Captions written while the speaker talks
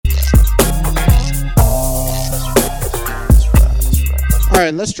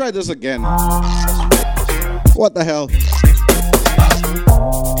Alright, let's try this again. What the hell?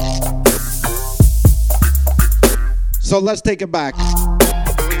 So let's take it back.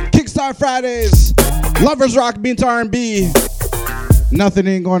 Kickstart Fridays. Lovers Rock meets R&B. Nothing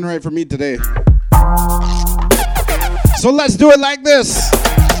ain't going right for me today. So let's do it like this.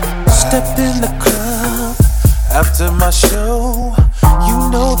 Step in the club after my show. You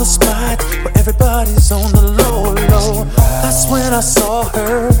know the spot where everybody's on the low, low. That's when I saw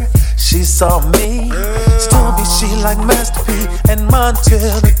her. She saw me. She told me she liked Master P and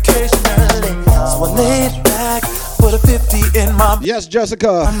Montel occasionally. So I laid back, put a 50 in my. Yes,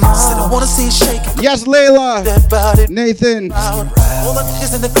 Jessica. Said I wanna see it shake. Yes, Layla. That body. Nathan. All the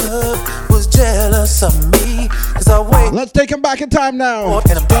niggas in the club was jealous of me. Cause I wait. Let's take him back in time now.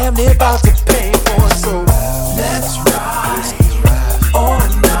 And I'm damn near about to pay for it. So let's ride all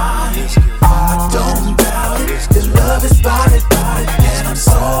night. I don't doubt it. This love is body, body. And I'm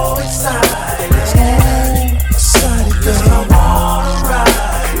so excited. Excited, girl. I wanna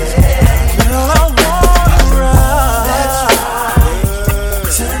ride it. Girl, I wanna ride. Let's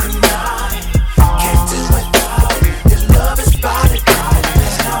ride tonight. Can't do it without it. This love is body, body.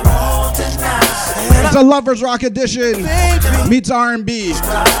 And I want tonight. It's a Lovers Rock edition. Meets R&B.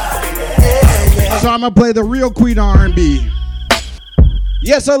 So I'm gonna play the real queen of R&B.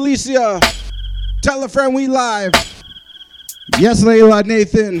 Yes, Alicia. Tell a friend we live. Yes, Layla,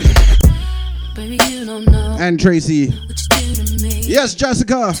 Nathan. Baby, you don't know and Tracy. What you do to me. Yes,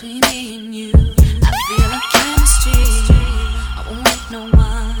 Jessica. Between me and you, I feel like chemistry. I won't let no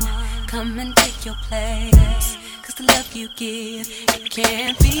one come and take your place. Cause the love you give, it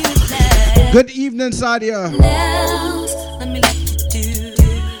can't be replaced. Good evening, Sadia. Now, let me let you do.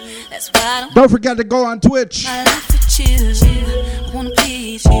 That's why don't forget to go on Twitch. I love to choose you. I wanna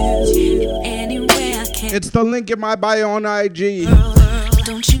please you any way I can. It's the link in my bio on IG.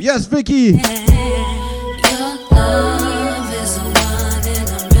 Don't you? Yes, Vicky. Your love is a one in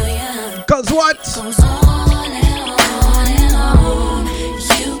a million. Cause what? Goes on and on and on.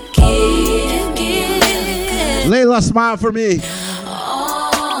 You give. Layla, smile for me.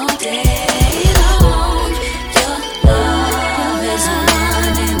 All day long. Your love is a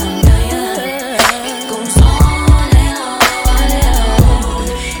one in a million. It goes on and on and on.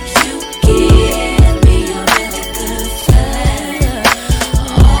 You give me a really good feeling.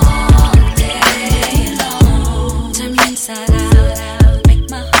 All day long. Turn me inside out. Make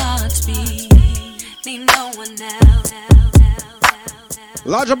my heart beat. Need no one else.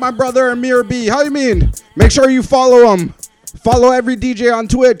 Lodge up my brother Amir B. How you mean? Make sure you follow him. Follow every DJ on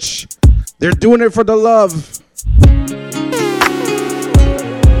Twitch. They're doing it for the love.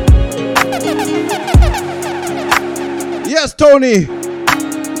 Yes, Tony.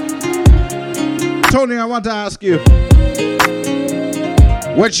 Tony, I want to ask you.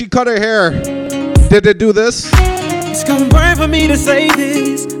 When she cut her hair, did it do this? It's gonna burn for me to say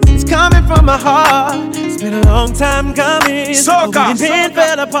this. It's coming from my heart. It's been a long time coming. Soca, Soca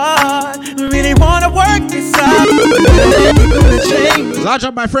fell apart. Really wanna work this out. Lodge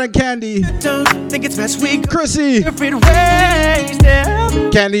up my friend Candy. Don't think it's best we go Chrissy. different ways.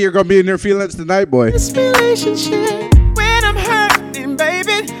 Candy, you're gonna be in your feelings tonight, boy. This relationship, when I'm hurting,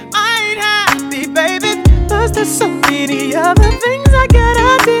 baby, I ain't happy, baby. Cause there's so many other things I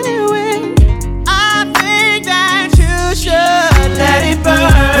gotta deal with. I think that you should let it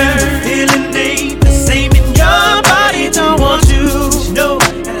burn. When the feeling ain't the same in your body, don't want you to know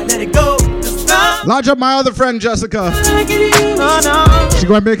that I let it go. Lodge up my other friend Jessica. I get you, oh no. She's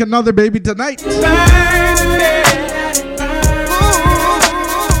gonna make another baby tonight.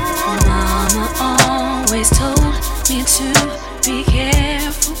 Mama always told me to be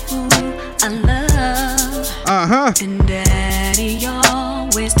careful who I love. And Daddy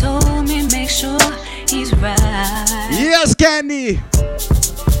always told me make sure he's right. Yes, Candy.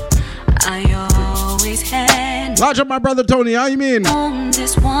 I always had Lodge up my brother Tony. How you mean? on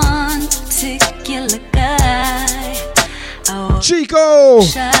this one particular guy. I was Chico.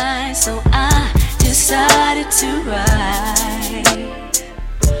 shy, so I decided to write.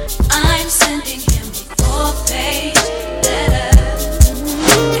 I'm sending him a 4-page letter,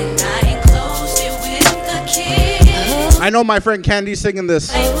 and I enclosed it with a kiss. I know my friend Candy singing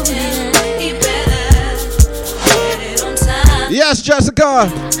this. He better get it on time. Yes, Jessica.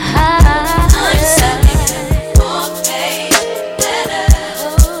 I'm sending him a 4-page letter,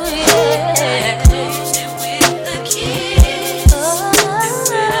 and I enclosed it with a kiss. And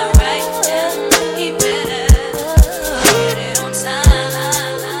when I write him, he better get it on time.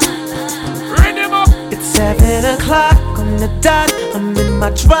 It's 7 o'clock on the dot. I'm in my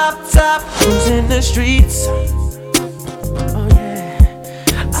drop top, cruising the streets. Oh yeah.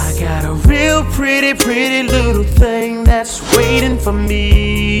 real pretty, pretty little thing that's waiting for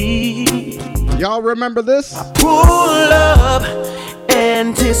me. Y'all remember this? Pull up,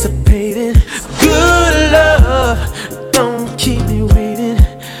 anticipating good love. Don't keep me waiting.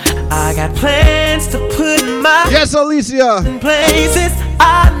 I got plans to put my Yes, Alicia. in places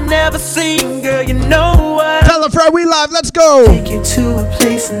I've never seen, girl. You know what? Tell a friend we live. Let's go. Take you to a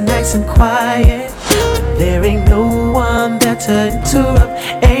place nice and quiet. There ain't no one there to interrupt.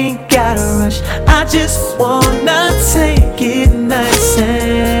 Ain't gotta rush. I just wanna take it nice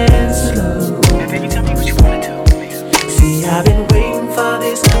and slow. Baby, tell me what you wanna do, please. See, I've been waiting for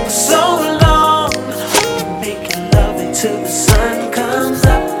this for so long. Making love until the sun comes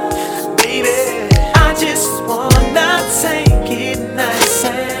up. Baby, I just wanna take it nice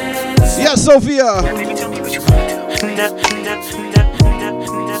and slow. Yes, Sophia. Baby, tell me what you wanna do.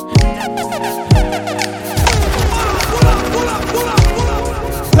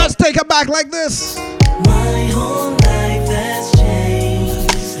 Let's take it back like this. My whole life has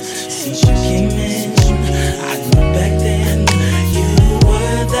changed since you came in. I knew back then you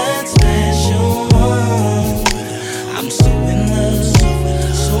were that special one. I'm so in love,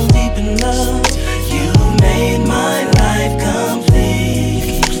 so deep in love. You made my life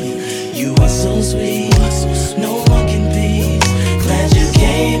complete. You are so sweet, no one can be. Glad you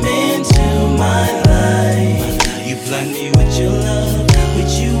came into my life. You blind me with your love. With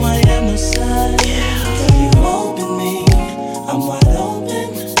you I have no side. You open me, I'm wide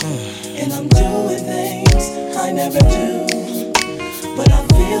open, and I'm doing things I never do. But I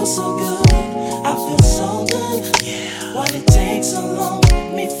feel so good, I feel so good. Why it takes so long,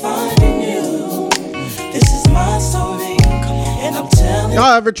 me finding you? This is my story, and I'm telling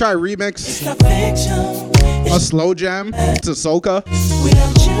Y'all ever try remix it's not fiction. a slow jam to soca?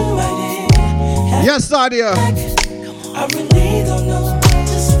 Without you right here, Yes, Sadia. I really don't know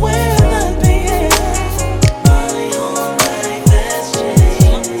just where I'd be. My whole life has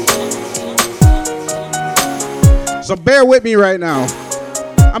changed. So bear with me right now.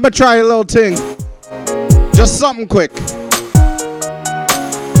 I'm gonna try a little thing. Just something quick.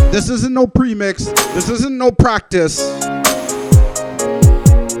 This isn't no premix. This isn't no practice.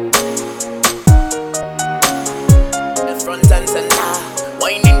 Front and center,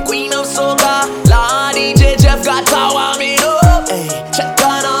 whining queen of soca. La DJ Jeff got to warm me up. Hey, check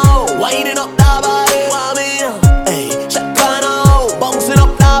on out, winding up that body, warm me up. Hey, check on out, bouncing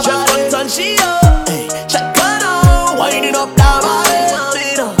up that body. Jeff on she up. Hey, check on out, winding up that body, warm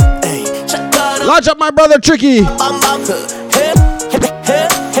me up. Hey, check on out. Lodge up my brother Tricky. Bam bam, hey, hey, hey,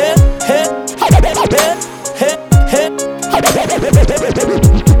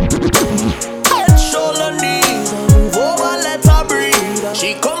 hey, shoulder knees, move over, let her breathe.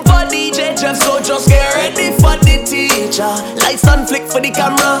 She come for DJ Jeff, so just get ready for the teacher. Lights on flick for the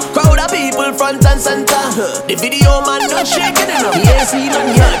camera, crowd of people front and center. The video man not shaking enough. Yes, he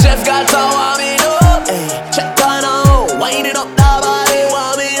done here. Jeff got to warm it up. Hey, check on out, winding up that body,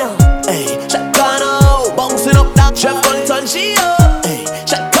 warm it up. Hey, check on out, bouncing up that. Jeff on turn she up. Hey,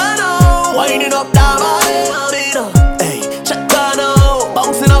 check on out, winding up that body, warm it up. Hey, check on out,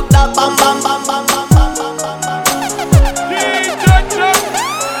 bouncing up that bam bam bam bam bam bam bam bam bam.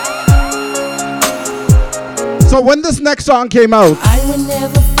 So when this next song came out, I will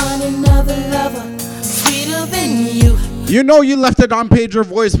never find another lover sweeter than you. you know you left it on pager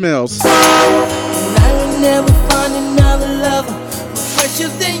voicemails. And I will never find another lover fresher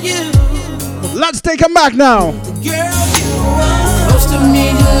than you. Let's take them back now. Girl, you are close to me,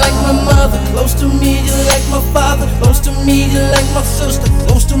 you like my mother. Close to me, you like my father. Close to me, you like my sister.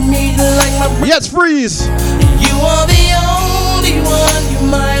 Close to me, you like my brother. Yes, freeze. You are the only one, you're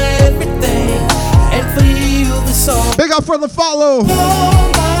my everything. And for you, the song. Big up for the follow. All my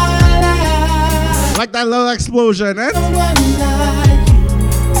life, Like that little explosion, eh? no one like you.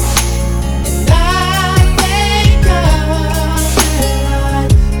 And I thank God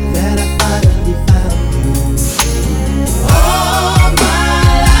that I finally found you. All my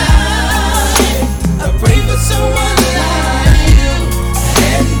life, I pray for someone like you.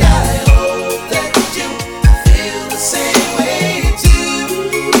 And I hope that you feel the same way too.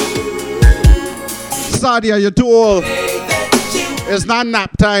 Sadia, you're too old. That you It's not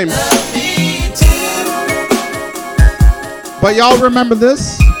nap time. love me too. But y'all remember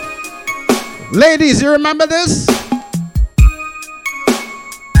this? Ladies, you remember this?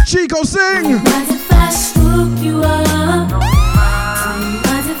 Chico, sing. Mind if I swoop you up? Do you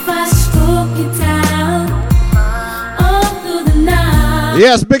mind if I stroke you down? All through the night.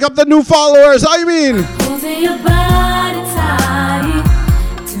 Yes, pick up the new followers. I mean, Holding your body tight.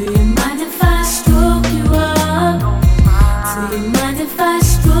 Do you mind if I stroke you up? Do you mind if I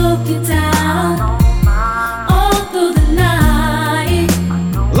stroke you down?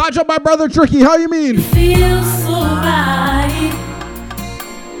 up my brother Tricky. How you mean? Feels so right.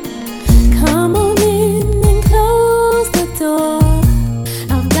 Come on in and close the door.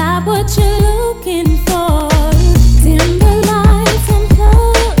 I've got what you're looking for. Dim the lights and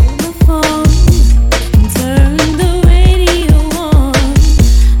plug the phone. And turn the radio on.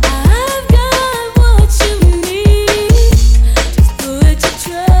 I've got what you need. Just put your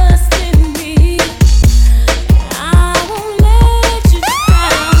trust in me. I won't let you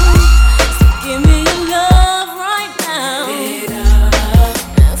down. So give me your love right now.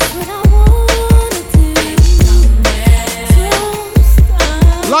 That's what I wanna do. Don't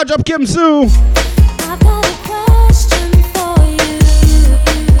stop. Lodge up Kim Sue. I've got a question for you.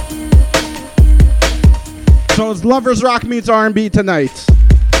 So it's Lovers Rock meets R&B tonight.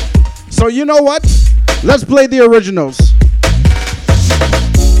 So you know what? Let's play the originals.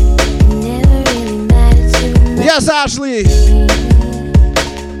 Never really mattered too much. Yes, Ashley.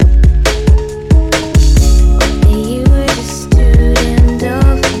 You were the student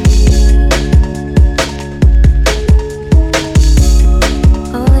of me.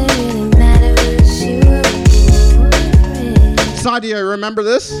 All that really mattered was you were boyfriend. Sadia, remember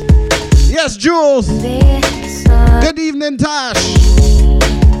this? Yes, Jules. Good evening, Tash.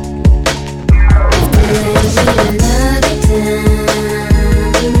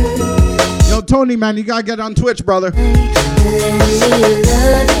 Yo, Tony, man, you gotta get on Twitch, brother.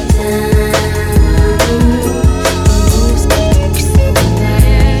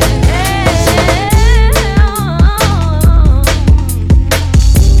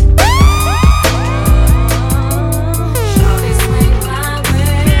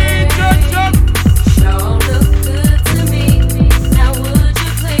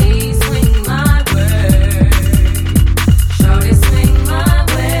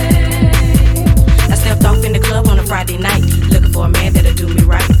 I stepped off in the club on a Friday night, looking for a man that'll do me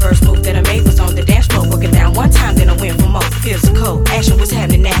right. First move that I made was on the dance floor, working down one time, then I went for more. Physical action was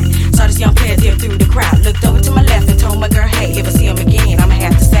happening now. Saw this young player dip through the crowd, looked over to my left and told my girl, hey, if I see him again, I'ma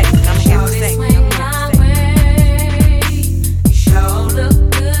have to say,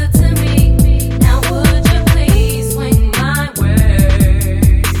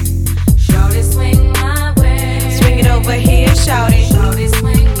 swing it over here, shout it.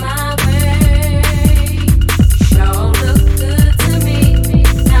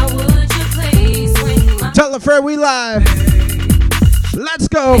 Tell a friend we live. Let's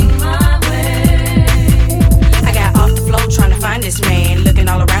go. I got off the floor trying to find this man, looking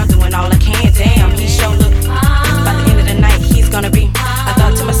all around, doing all I can. Damn, he sure look. By the end of the night, he's gonna be. I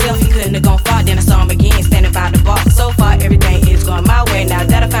thought to myself he couldn't have gone far. Then I saw him again, standing by the bar. So far, everything is going my way. Now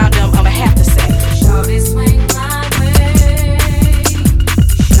that I found him, I'ma have to say, shorty swing my way.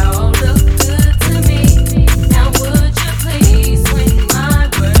 Sure look good to me. Now would you please swing my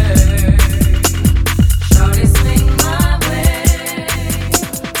way? Shorty swing my way.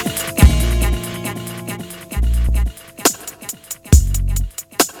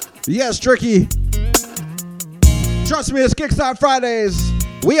 Yes, Tricky. Trust me, it's Kickstart Fridays.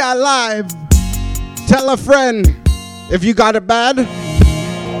 We are live. Tell a friend if you got it bad.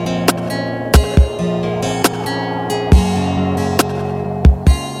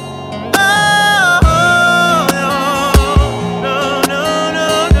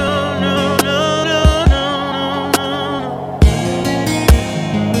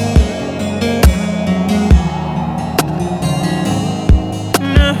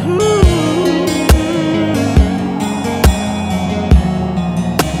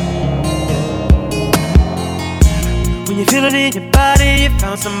 When you feel it in your body, you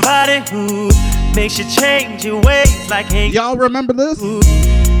found somebody who makes you change your ways like hey. Y'all remember this?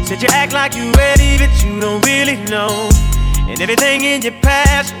 Said you act like you ready, but you don't really know. And everything in your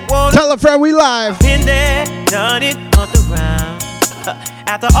past, you want Tell a friend we live. been there, done it on the ground.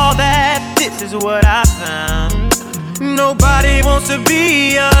 After all that, this is what I found. Nobody wants to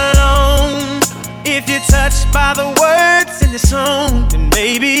be alone. If you're touched by the words in the song, then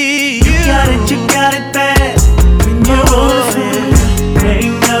maybe you got it bad. When you want it,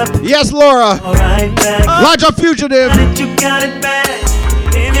 hang up, Yes, Laura. right back. Lodge up Fugitive. You got it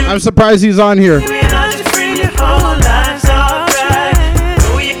bad. And I'm surprised he's on here. you're not your friend, your whole life's alright.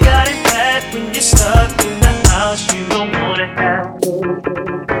 Know you got it bad when you're stuck in the house you don't wanna have.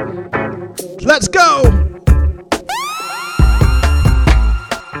 Let's go.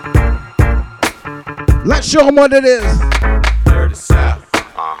 Let's show him what it is. Dirty South.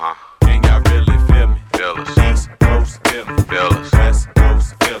 Can y'all really feel me? Feel us. East Coast, feel me. Feel us. West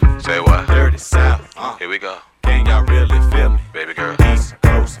Coast, feel me. Say what? Dirty South. Here we go. Can y'all really feel me? Baby girl. East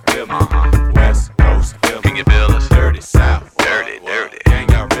Coast, feel me. West Coast, feel me. Can you feel us? Dirty South. Dirty. Can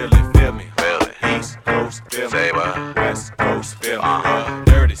y'all really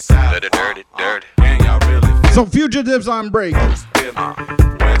Dirty South. Dirty. Can y'all really feel me? So Fugitives on break. West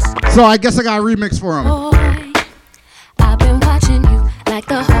So I guess I got a remix for him. Boy, I've been watching you like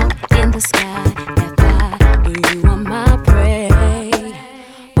the hawk in the sky. That fly, but you are my prey.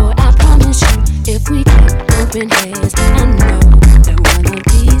 Boy, I promise you, if we keep open heads, I know that one of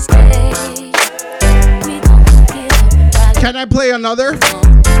these days we gon' get up. Can I play another?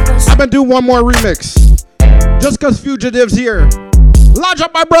 I'm gonna do one more remix. Just cause Fugitive's here. Lodge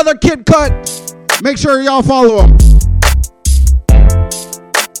up my brother Kid Cut. Make sure y'all follow him.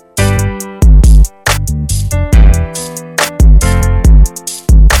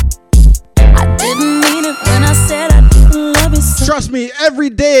 Trust me, every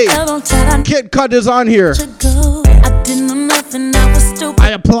day Kid Cut is on here.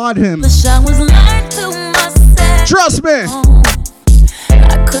 I applaud him. Trust me.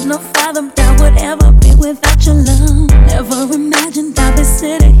 I could not fathom that would ever be without your love. Never imagined I'd be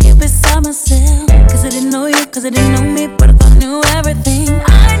sitting here beside myself. Cause I didn't know you, cause I didn't know me, but if I knew everything,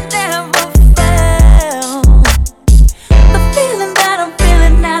 I never felt the feeling that I'm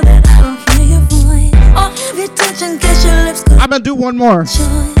feeling now that I don't hear your voice. Or have you touch and kiss your lips? I'm gonna do one more.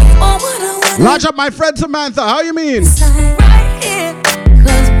 Lodge up my friend Samantha. How you mean? Right here,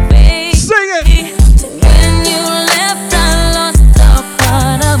 cause baby, sing it. When you left, I lost a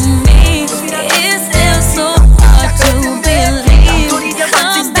part of me. It's still so hard to believe.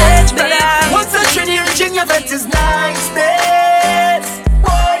 Once a trinity reaching your vent is niceness.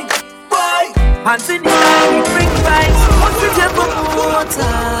 Boy. Hands in the air, we bring vibes. Once we take one more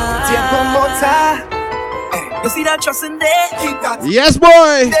time. You see that trust in there? Keep that. Yes,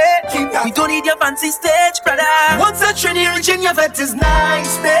 boy. Keep that. We don't need your fancy stage, brother. Once a trinity reaching your vent is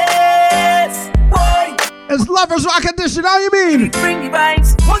niceness. Boy. It's Lovers Rock Edition. How you mean? Bring the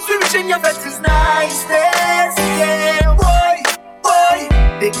vibes. Once we reaching your vent is niceness. Yeah, boy.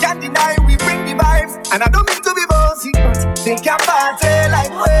 They can't deny we bring the vibes. And I don't mean to be bossy, but they can't party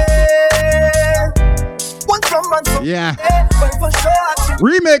like we. One from one from Yeah. but for sure,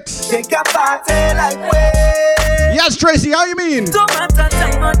 Remix. they can't party like we. Yes, Tracy. How you mean? Don't matter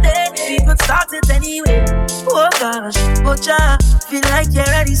time or day, we could start it anyway. Oh gosh, oh ja, feel like you're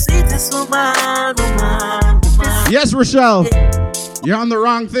ready, sweetest woman. Yes, Rochelle. You're on the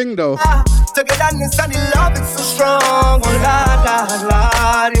wrong thing though. Togetherness and the love is so strong. Oh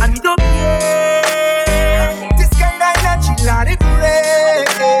Lord. And we don't care. This kind of energy, let it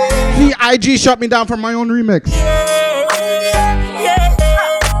rain. The IG shut me down for my own remix. Yeah.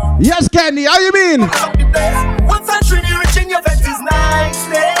 Yes, Candy. How you mean? Once a trinity reaching your vent is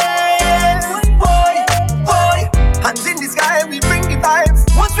niceness. Boy. Hands in the sky, we bring the vibes.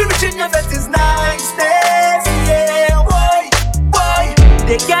 Once we reaching your vent is niceness. Yeah, boy.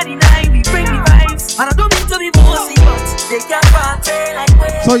 They can't deny we bring the vibes. And I don't mean to be bossy, but they can't party like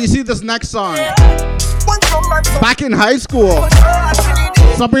we. So you see this next song. Back in high school,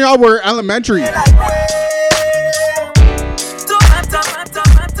 some of y'all were elementary.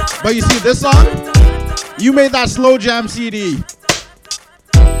 But you see this song? You made that slow jam CD.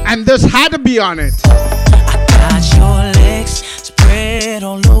 And this had to be on it. Got your legs spread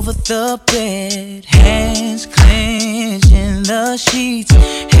all over the bed, hands clenching the sheets,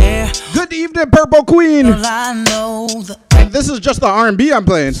 hair. Good evening, Purple Queen. Girl, I know the And this is just the R&B I'm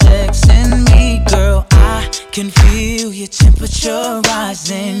playing. sex in me, girl. I can feel your temperature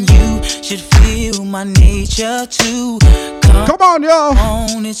rising. You should feel my nature too. Come on, y'all.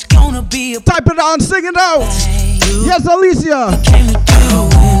 It's gonna be a Type it on, sing it out. you Yes, Alicia. came to do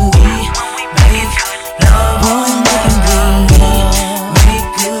when we make love on making good love. Make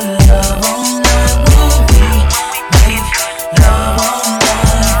good love all night. Will we make love all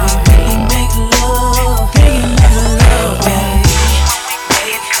night? We really make love, baby.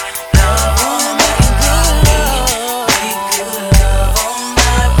 Make love on making good love. Make good love all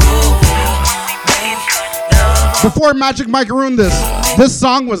night. Will we make love? Before Magic Mike ruined this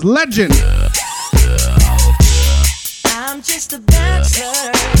song was legend. I'm just a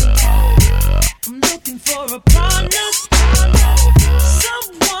bachelor. I'm looking for a partner,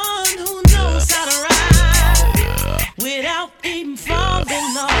 someone who knows how to ride without even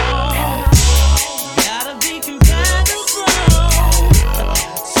falling off. Gotta be compatible,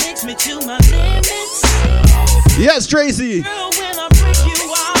 takes me to my limits. Yes, Tracy. Girl, when I break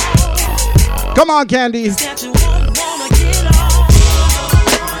you off, Come on, Candy. that you won't wanna get off.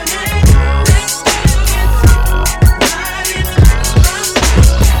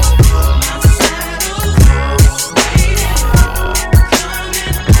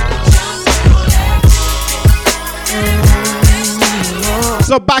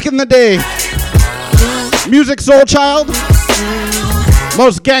 So back in the day, Music Soul Child,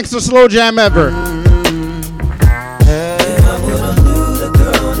 Most gangster slow jam ever. If I would've knew the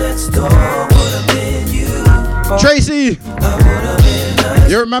girl next door would've been you. Tracy, I would've been nice.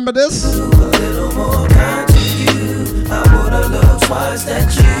 you remember this? A little more kind to you. I would've looked twice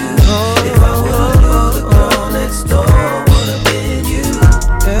at you. If I would've knew the girl next door would've been you. I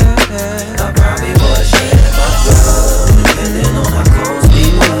probably would've shared my drugs, depending on how close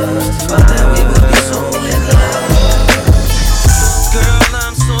we was. By now we would be so in love. Girl,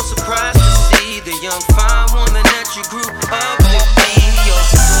 I'm so surprised to see the young fine woman that you grew up to be. Your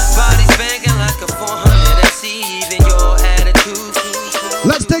body's banging like a 400 SE, even your attitude.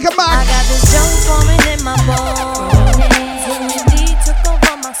 Let's take it I back. got this junk forming in my bones. Indeed took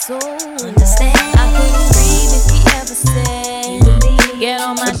over my soul. Understand? I couldn't breathe if he ever said, get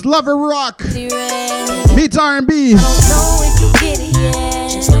on my It's Lover Rock. red. Meets R&B. I don't know if you get it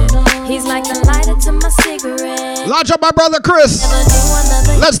yet. He's like the lighter to my cigarette. Launch up my brother Chris. Never knew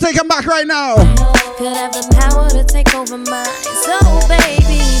another Let's take him back right now. could have the power to take over mine. So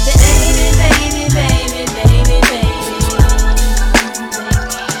baby, baby, baby, baby, baby, baby.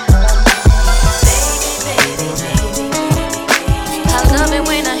 I love it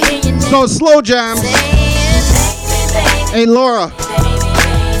when I hear your name. So slow jams. Hey Laura,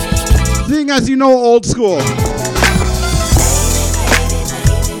 seeing as you know old school,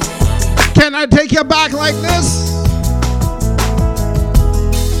 can I take you back like this?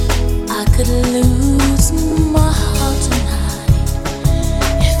 I could lose my heart tonight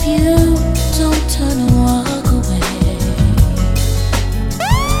if you don't turn and walk away.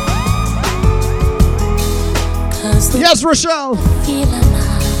 'Cause the Yes, Rochelle. feel I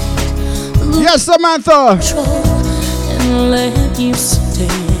might lose Yes, Samantha. control and let you stay.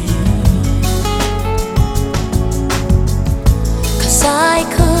 'Cause I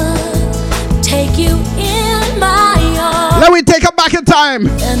could take you in my arms Let me take him back in time.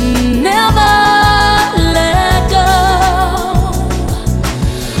 and never let go.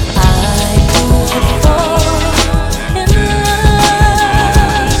 I could fall in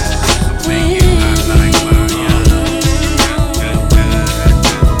love with you.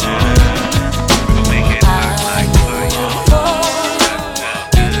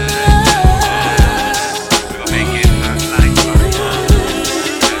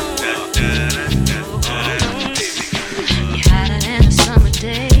 You had it in a summer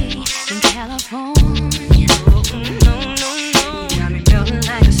day in California. No, no, no. You got me melting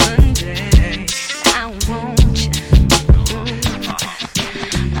like a Sunday. I want you.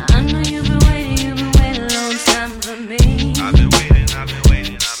 I know you've been waiting a long time for me. I've been waiting.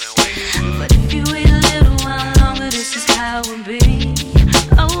 But if you wait a little while longer, this is how it will be.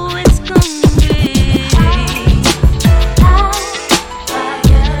 Oh, it's gonna be.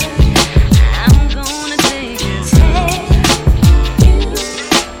 I'm gonna take you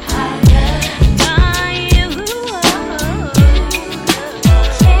higher.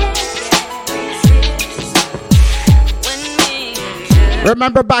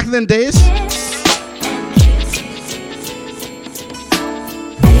 Remember back in the days?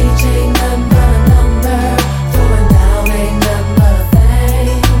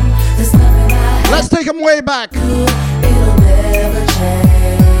 Let's take him way back.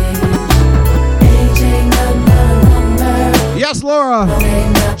 Yes, Laura.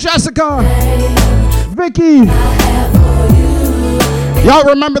 Jessica. Vicky. Y'all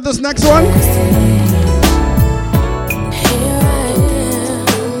remember this next one?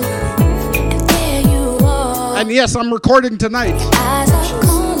 And yes, I'm recording tonight.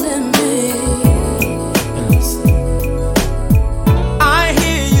 I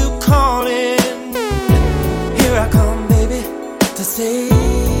hear you calling. Here I come, baby, to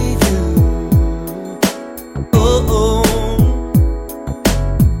save you. Oh,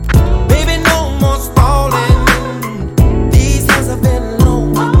 baby, no more stalling. These hands have been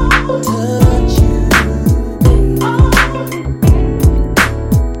long to touch you.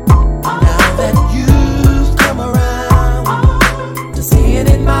 Now that you've come around to see it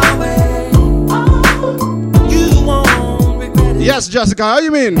in my way, you won't regret it. Yes, Jessica, how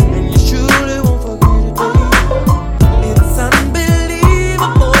you mean? And you surely won't forget it, baby. It's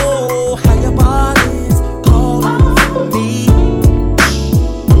unbelievable how your body's calling for me.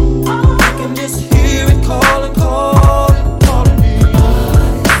 I can just hear it calling, calling me.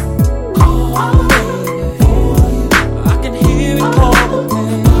 Calling, baby, for you. I can hear it calling,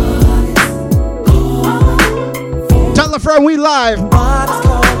 baby. Tell a friend we live. Body's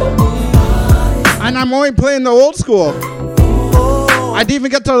calling me. And I'm only playing the old school. I didn't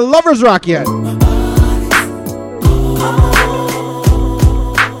even get to the Lovers Rock yet.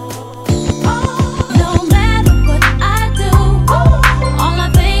 No matter what I do, all I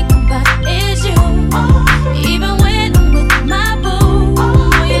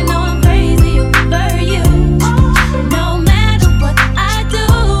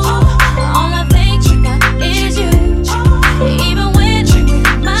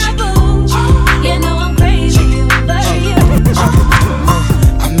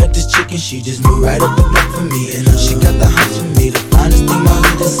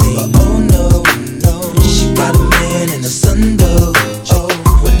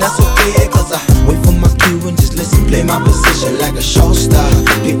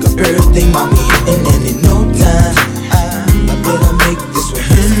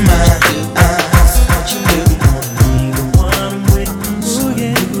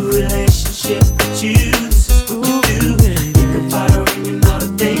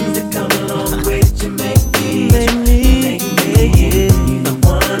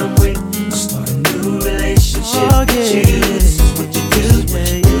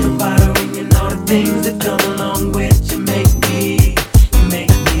things that come along with you make me.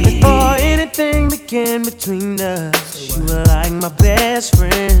 Before anything began between us, you were like my best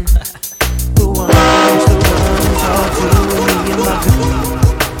friend. The one talk to me in my dreams.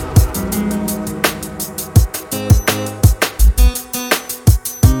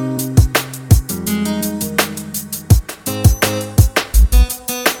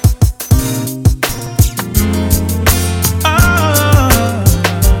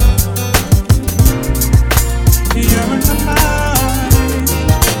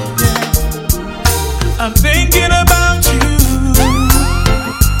 I'm thinking about you.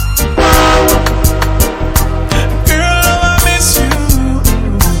 Girl, I miss you.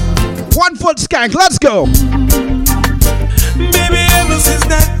 1 foot skank, let's go. Baby, ever since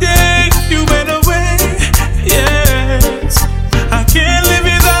that day you went away, yes, I can't live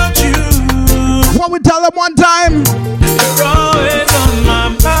without you. What we tell them one time? You're always on my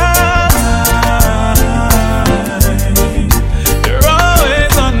mind. You're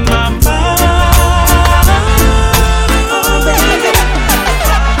always on my mind.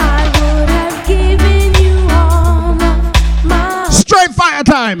 Straight fire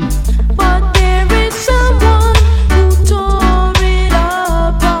time. But there is someone who tore it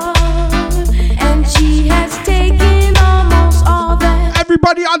apart, and she has taken almost all that.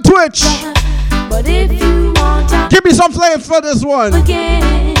 Everybody on Twitch, But if you want to give me some flavor for this one.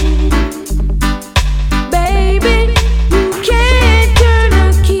 again, baby, you can't turn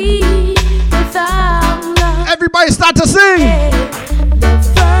a key without love. Everybody start to sing. The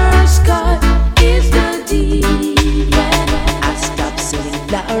first cut is the deed. I stopped selling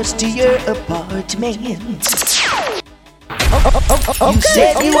flowers to your apartment. You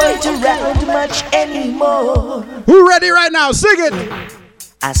said you weren't around much anymore. Who ready right now? Sing it.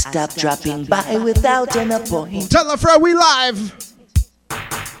 I stopped dropping by without an appointment. Tell a friend we live.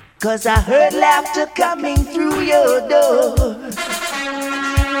 'Cause I heard laughter coming through your door.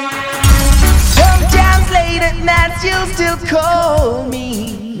 Sometimes late at night you'll still call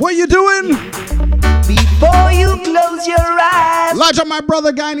me. What you doing? Before you close your eyes. Lodge on my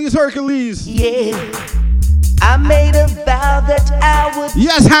brother Guyanese Hercules. Yeah, I made a vow that I would.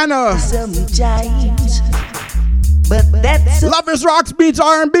 Yes, Hannah. Sometimes, but that's Lovers Rocks beats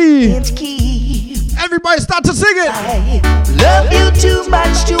R&B. key. Everybody start to sing it. I love you too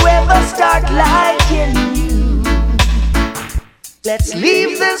much to ever start liking you. Let's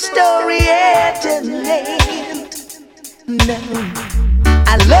leave the story at an end. No,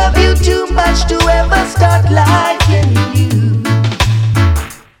 I love you too much to ever start liking you.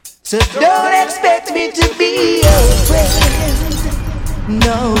 So don't expect me to be your friend.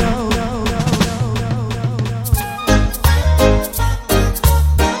 No.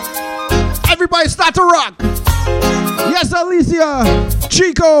 Everybody start to rock. Yes, Alicia,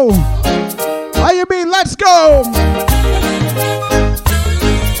 Chico. How you mean? Let's go.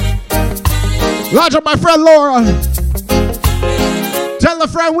 Lodge on my friend Laura. Tell a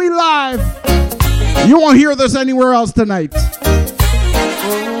friend we live. You won't hear this anywhere else tonight.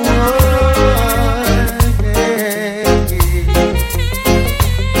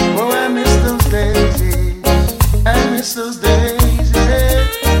 Oh, I miss those days. I miss those days.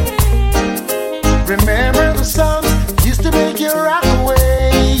 Remember the songs used to make you rock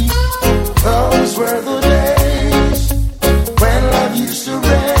away. Those were the days when love used to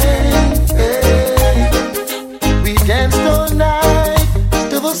reign. We danced all night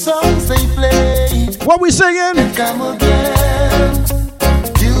to the songs they played. What we singing? And come again.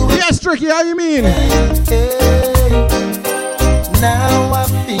 Yes, Tricky, how you mean? Now I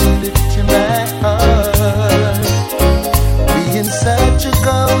feel it in my heart. We in such a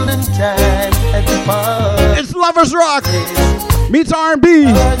golden time at the park. It's Lovers Rock meets R&B.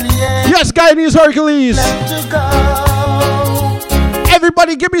 Yes, Guyanese Hercules.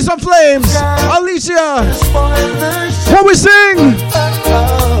 Everybody give me some flames. Alicia, what we sing?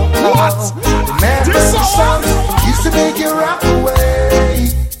 What? Remember the songs used to make you rock away.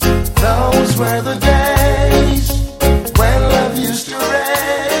 Those were the days when love used to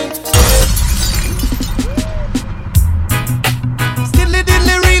reign. Still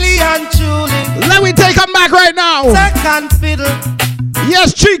really and truly. Let me take them back right now. Second fiddle.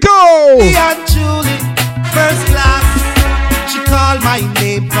 Yes, Chico. Really and truly. First class. She called my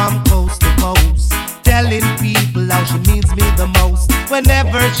name from coast to coast, telling people how she means me the most.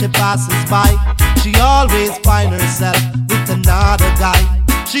 Whenever she passes by, she always find herself with another guy.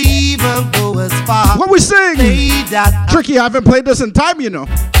 She even go as far. What we sing? That Tricky, I haven't played this in time, you know.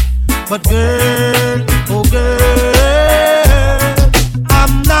 But girl, oh girl,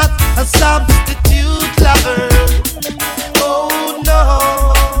 I'm not a substitute lover. Oh no.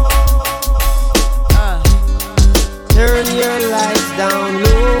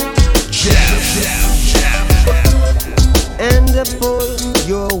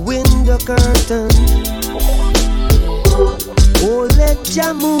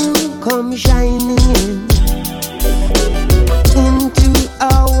 Jah moon come shining into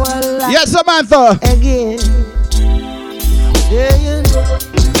our life. Yes, Samantha. Again. Yeah.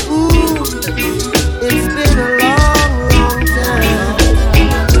 Ooh, it's been a long time.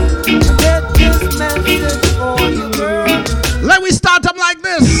 Get this message for you, girl. Let me start them like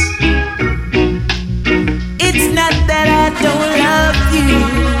this. It's not that I don't love you.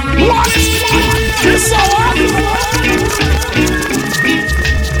 What? You're so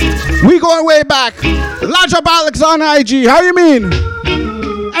we going way back. Launch up Alex on IG. How you mean?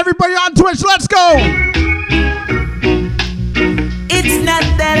 Everybody on Twitch, let's go. It's not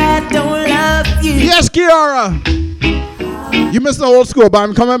that I don't love you. Yes, Kiara. You missed the old school, but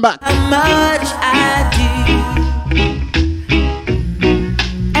I'm coming back. How much I do.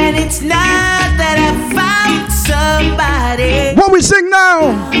 And it's not that I found somebody. What we sing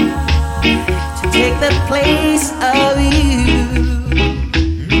now? To take the place of you.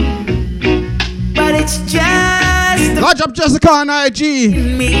 But it's just Launch up Jessica on IG.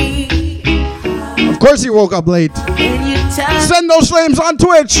 me. Of course you woke up late. And you touch Send those flames on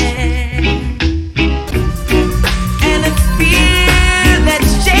Twitch. and a fear that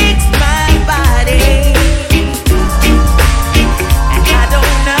shakes my body. And I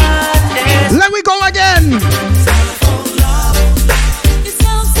don't understand. Let me go again. You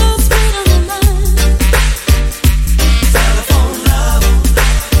sound so sweet on the line. Telephone love.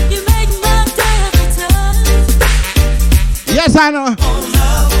 You make my day every time. Yes, Anna.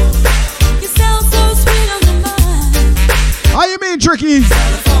 You sound so sweet on the mind. How you mean, Tricky?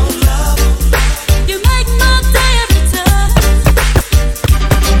 Telephone love. You make my day every time.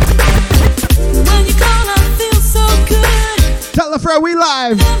 When you call, I feel so good. Tell a friend we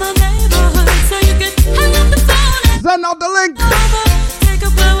live. In my neighborhood, so you can hang up the phone and Send out the link. take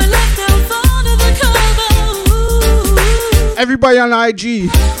up where we left our phone to the cover. Ooh. Everybody on IG,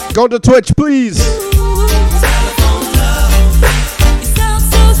 go to Twitch, please.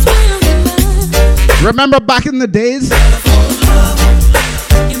 Remember back in the days?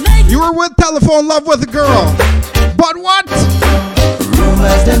 You were with Telephone Love with a girl. But what?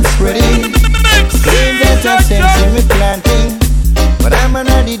 Rumors them spreading. Saying that I'm sensing me planting. But I'm a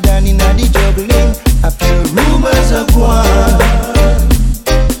noddy danny noddy juggling. I feel rumors of one.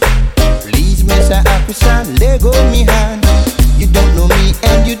 Please, Mr. Officer, let go me hand. You don't know me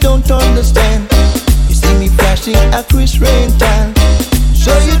and you don't understand. You see me flashing a Chris Rental. So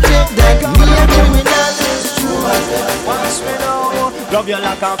you take that me a criminal. Rumors them once we know. Love you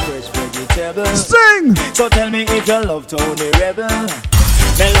like a fresh vegetable. Sing! So tell me if you love Tony Rebel.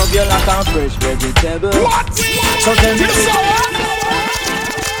 They love you like a fresh vegetable. What? So tell me if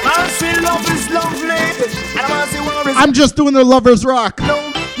I see love is lovely. And I want to see war is I'm just doing the Lovers Rock. no.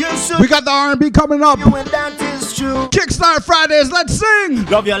 You should. We got the R&B coming up. You and that is true. Kickstart Fridays, let's sing!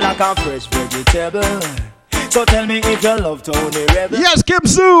 Love you like a fresh vegetable. So tell me if you love Tony Rebel. Yes, Kim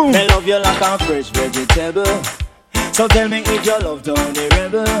Sue! They love you like a fresh vegetable. So tell me if you love Tony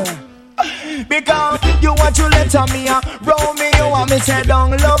Rebel. Because you want to let me roll me, you want me say down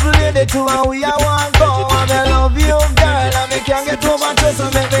love lady to and we are one go. And I love you girl and me can't get over to so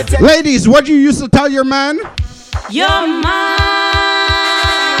make me tell. Ladies, what you used to tell your man? You're mine,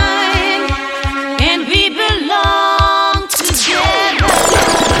 and we belong together.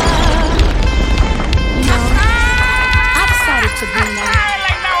 No, I decided to bring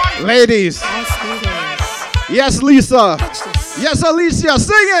that. Ladies. Yes, Lisa. Yes, Alicia,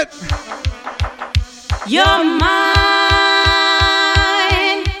 sing it. You're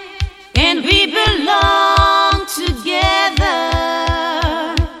mine, and we belong together.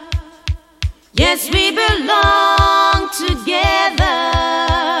 Yes, we belong together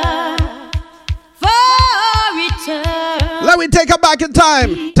for return. Let me take her back in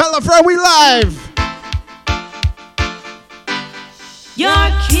time. Tell a friend we live. Your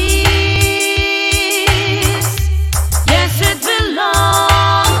kiss, yes, it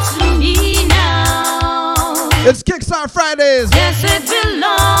belongs to me now. It's Kickstart Fridays. Yes, it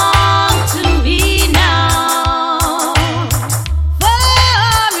belongs to me now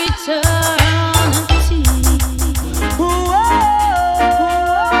for eternity.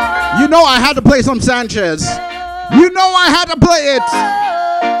 You know I had to play some Sanchez. You know I had to play it.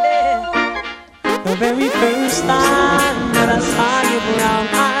 The very first time that I saw your brown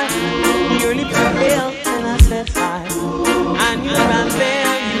eyes, your lips were pale and I said hi. I knew right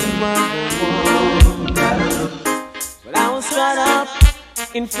there you were the one. But I was caught up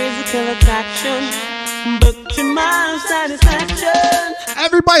in physical attraction, but to my satisfaction.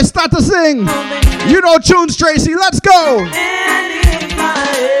 Everybody start to sing. You know tunes, Tracy. Let's go. And if I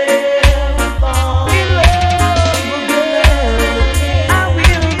ever fall in love again, I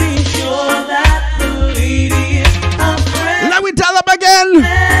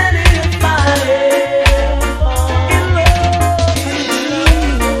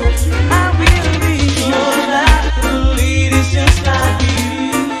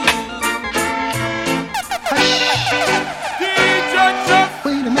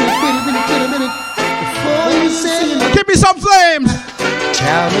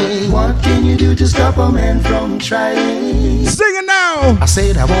stop a man from trying? Sing it now. I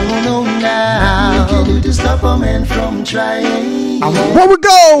said I wanna know now. What can you do to stop a man from trying? Where we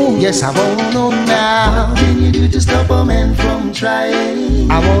go? Yes, I wanna know now. What can you do to stop a man from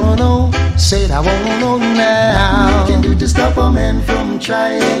trying? I wanna know. Said I wanna know now. What can you do to stop a man from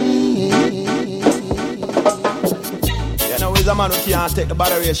trying? You know, he's a man who can't take the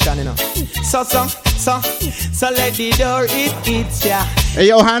botheration, you know. So let the door it ya. Hey,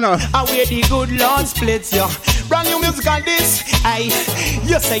 yo, Hannah. I wear the good Lord splits ya. Brand new music on this. Aye,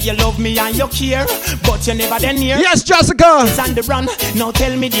 you say you love me and you care, but you never then near. Yes, Jessica. It's on the run. Now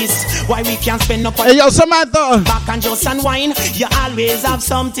tell me this, why we can't spend up on. Hey, yo, Samantha. Back and just unwind. You always have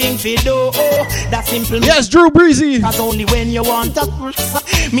something to do. That's simple. Yes, Drew Breezy. Cause only when you want to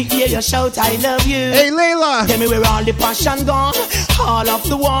me hear you shout I love you. Hey, Layla. Tell me where all the passion gone, all of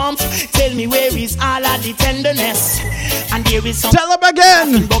the warmth. Tell me where is all of the tenderness. And there is some. Tell him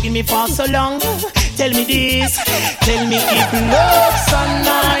again. Been bugging me for so long. Tell me this. Tell me if love's so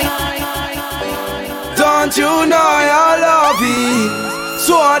nice. Don't you know your love is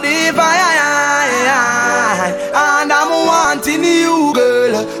so deep, and I'm wanting you,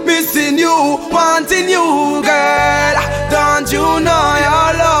 girl, missing you, wanting you, girl. Don't you know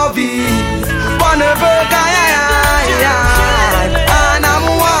your love is wonderful, and I'm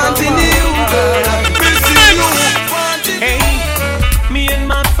wanting you, girl, missing you, wanting you. Hey, me and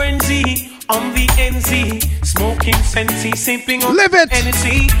my friend Z on the NZ, smoking Sensi, sipping on Live it.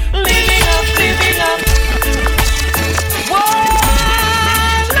 Hennessy, living up, living up.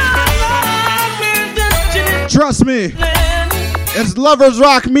 Trust me, it's Lovers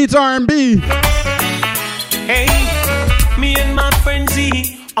Rock meets R&B. Hey, me and my friend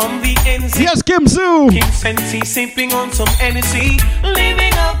Z on the NZ. Yes, Kim Sue. King Sensi, sipping on some Hennessy,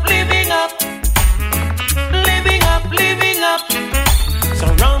 living up, living up, living up, living up.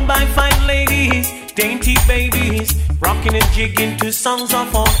 Surrounded by fine ladies, dainty babies, rocking and jigging to songs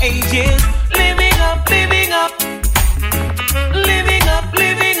of all ages. Living up, living up, living up,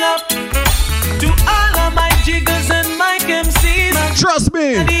 living up. To all of my jiggers and my MCs. Trust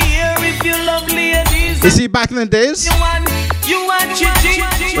me. If you love ladies, You see, back in the days, you want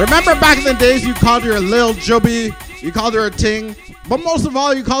remember back in the days, you called her a Lil Jubby, you called her a Ting, but most of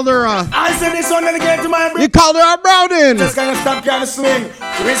all, you called her a. I said this one again to my You called her a Browning. Just kind of stop, kind of swing.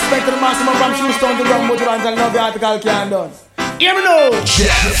 Respect to the maximum from Houston to Gun Motorans and love the article can done. Hear me now.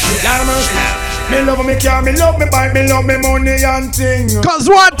 Me love me car, me love me bike, me love me money and thing. Cause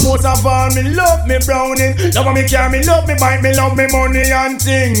what? Most of all, me love me Browning. Love me car, me love me bike, me love me money and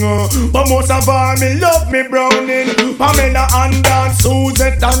thing. But most of all, me love me Browning. Pamela and Dan,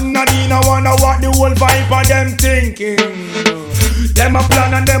 Suzette and Nadine, I wonder what the whole vibe of them thinking. Them a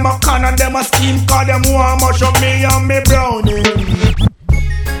plan and them a con and them a scheme, cause them want much of me and me Browning.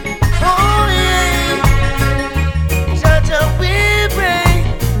 Oh yeah, such a weird brain.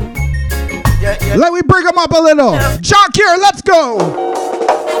 Let me bring him up a little. Jock here, let's go.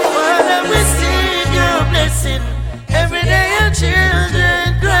 Father, receive your blessing. Every day your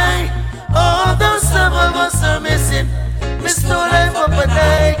children cry. Although some of us are missing, miss no life up and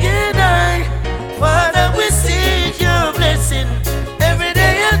I can die. Father, receive your blessing. Every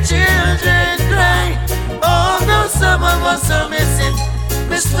day your children cry. Although some of us are missing,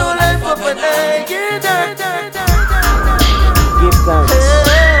 miss no life up and I can die. Give thanks.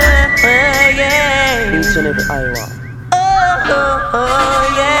 Yeah. Each and every Iowa.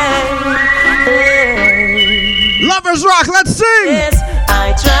 Lovers Rock, let's sing. Yes,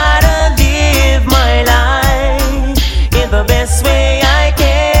 I try to live my life in the best way I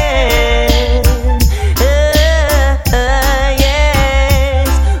can. Yes,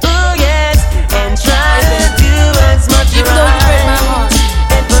 oh yes, and try to do as much right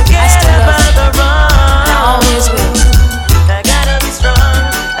and forget about the wrong. I gotta be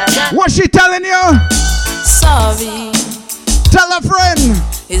strong. What's she telling you? Sorry Tell a friend.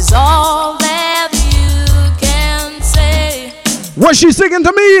 is all that you can say. What's she singing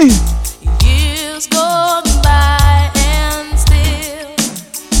to me? Years gone by and still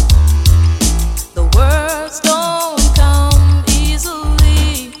the words don't come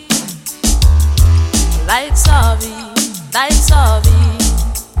easily. Like sorry, like sorry.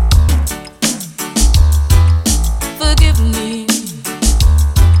 Forgive me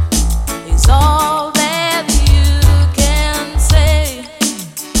is all that you can say.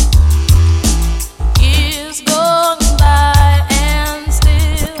 Years gone by and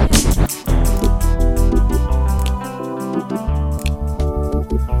still.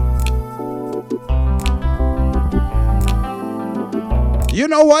 You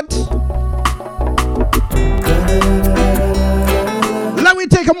know what? Let me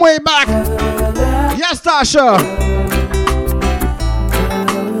take him way back. Yes, Tasha.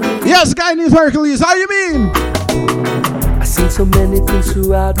 Yes, Guyanese Hercules. How you mean? I've seen so many things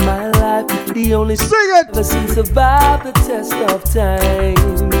throughout my life. The only Sing it. I've seen survive the test of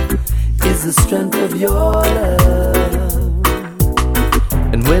time is the strength of your love.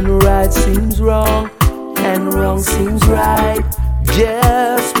 And when right seems wrong and wrong seems right,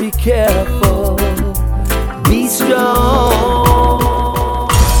 just be careful, be strong.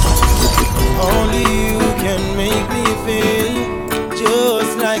 Only you can make me feel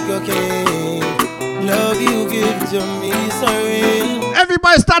just like a king. Love you give to me so real.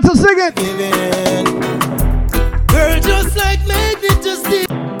 Everybody start to sing it. Giving. Girl, just like magnet, just the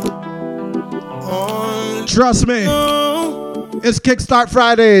Trust me. It's Kickstart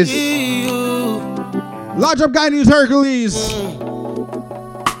Fridays. Lodge up Guyanese Hercules.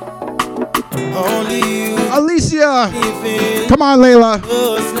 Only you. Alicia. Come on, Layla.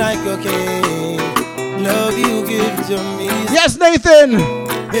 Just like a king. Love you give to me. Yes, Nathan.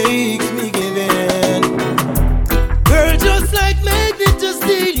 Makes me giving. Girl, just like magnet, just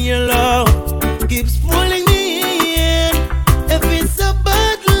in your love keeps pulling me in. If it's a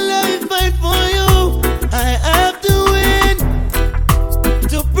battle I fight for you, I have to win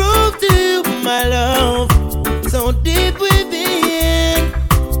to prove to you my love so deep within.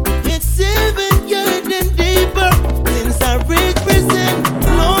 It's even getting deeper since I represent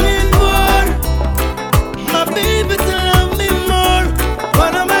longing for my baby to love me more.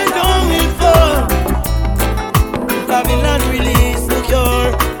 What am I longing for? Babylon release the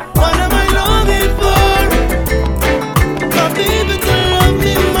cure. What am I longing for? My baby to love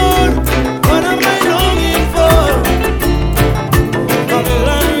me more. What am I longing for?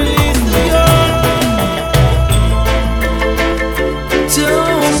 Babylon release the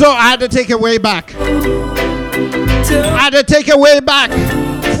cure. So I had to take it way back. I had to take it way back.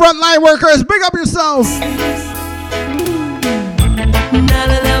 Frontline workers, big up yourselves. Now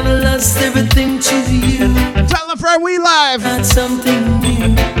that I've lost everything to you, tell a friend we live. Not something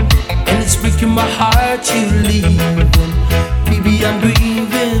new, and it's breaking my heart you leave. Baby, I'm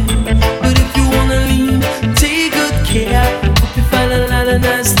grieving, but if you wanna leave, take good care. Hope you find a lot of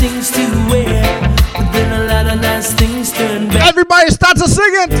nice things to wear, but then a lot of nice things turn back. Everybody start to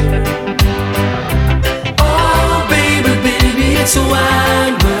sing it. Oh, baby, baby, it's a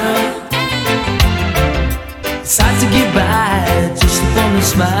wide world. It's hard to get by just upon a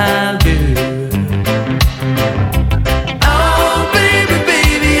smile, girl. Oh, baby,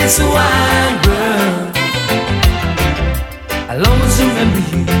 baby, it's a wide world. I'll always remember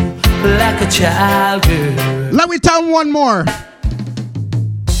you like a child, girl. Let me tell one more.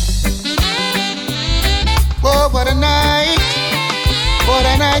 Oh, what a night. What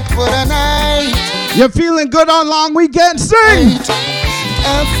a night, what a night. You're feeling good on long weekend? Sing!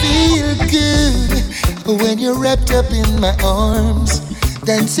 I feel good when you're wrapped up in my arms,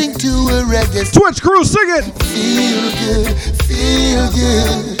 dancing to a reggae. Twitch crew, sing it! Feel good, feel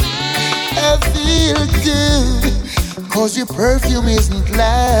good. I feel good, cause your perfume isn't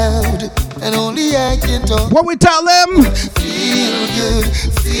loud, and only I can talk. What we tell them? Feel good,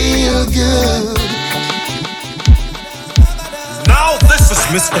 feel good. Now this is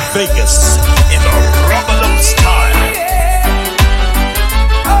Mr. Vegas in the Rubberlum style.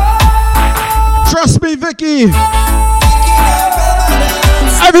 Trust me, Vicky.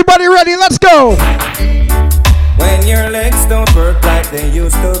 Everybody ready? Let's go. When your legs don't work like they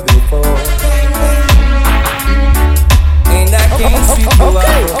used to before, and I can't sweep you out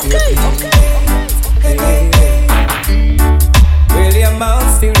of your feet. Will your mouth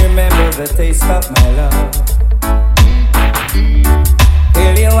still remember the taste of my love?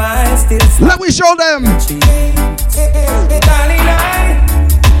 Will your eyes still smile? Let me show them. Darling,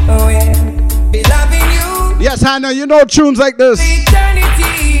 oh yeah, be loving you. Yes, Hannah, you know tunes like this.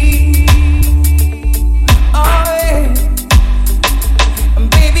 Eternity. Oh yeah,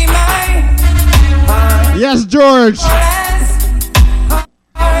 baby mine. Yes, George.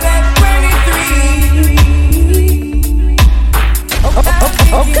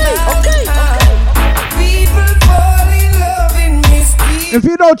 If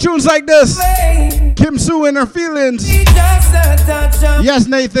you know tunes like this, Kim Sue and her feelings. Yes,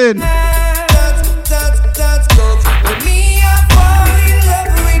 Nathan.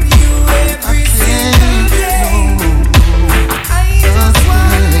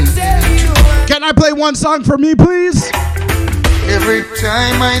 Can I play one song for me, please? Every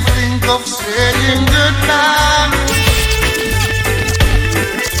time I think of saying goodbye,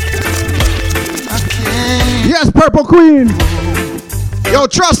 I can't. Yes, Purple Queen. Yo,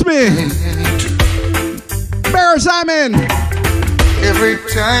 trust me. Bear Simon. Every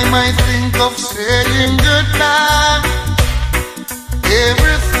time I think of saying goodbye,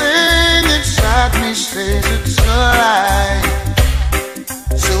 everything inside me says it's a lie.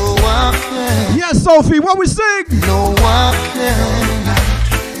 So I can't. Yes, Sophie, what we sing? No, I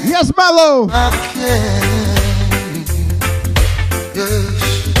can't. Yes, Mello. I can't.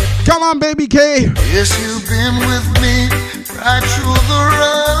 Yes. Come on, baby K. Yes, you've been with me right through the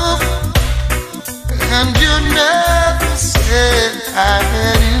rough, and you never said I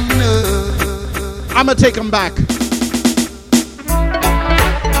had enough. I'ma take him back.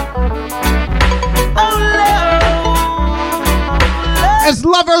 It's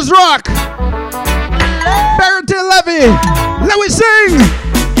Lovers Rock. Barrington Levy. Let me sing.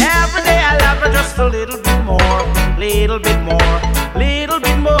 Every day I love her just a little bit more, little bit more, little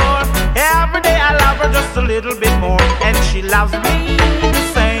bit more. Every day I love her just a little bit more, and she loves me the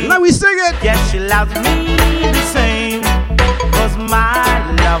same. Let me sing it. Yes, she loves me the same. 'Cause my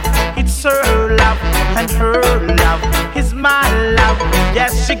love, it's her love, and her love is my love.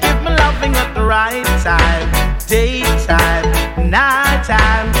 Yes, she gives me loving at the right time, daytime,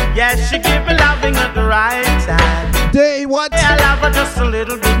 nighttime. Yes, she gives me loving at the right time. Day what? I love her just a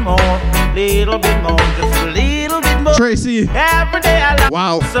little bit more, just a little bit more. Tracy. Every day I love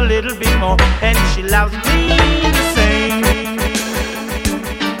wow. her just a little bit more, and she loves me the same.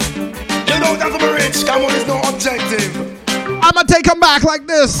 You know that's a rich, come on, it's no objective. I'ma take him back like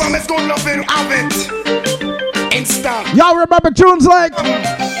this. From let's go loving, have it. Instant. Y'all remember tunes like?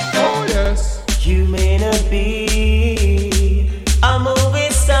 Oh yes. You may not be a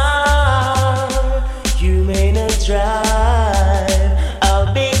movie star, you may not drive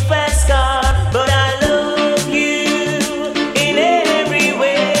a big fast car, but I love you in every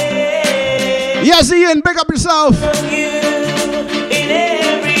way. Yes, Ian, pick up yourself. Love you in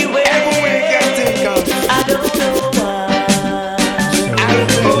every way. Every way you can think of. I don't know why.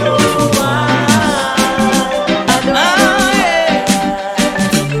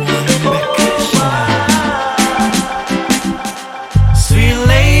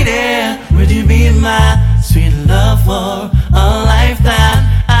 My sweet love for a lifetime.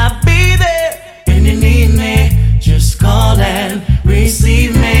 I'll be there when you need me. Just call and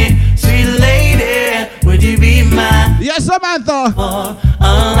receive me. Sweet lady, would you be my? Yes, Samantha. For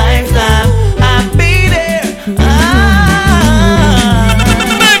a lifetime. I'll be there.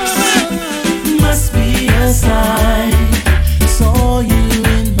 Must be a sign. Saw you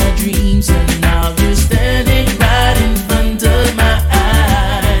in my dreams, and now you're standing right in front of my eyes.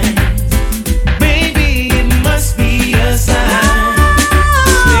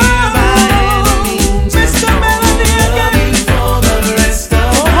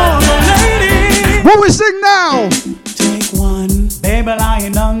 What we sing now? Take one, baby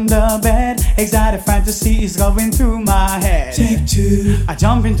lying on the bed. Exotic fantasy is going through my head. Take two, I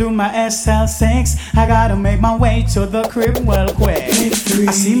jump into my SL6. I gotta make my way to the crib well quick. Take three,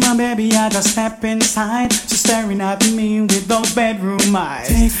 I see my baby, I just step inside. She's staring at me with those bedroom eyes.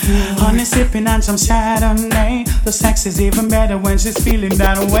 Take four, honey sipping on some Chardonnay. The sex is even better when she's feeling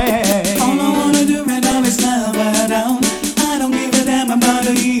that way. All I wanna do right now is love her down. I don't give a damn about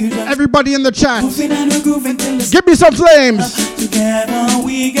the years. Everybody in the chat, give me some flames. Together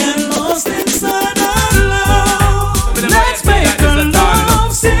we get lost inside our love. Let's make a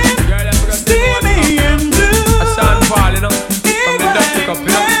love scene. Steamy and blue.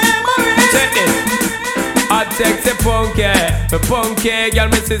 Check it. I take the punky, girl,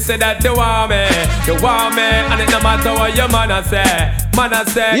 me say that you want me, and it no matter what your man I say.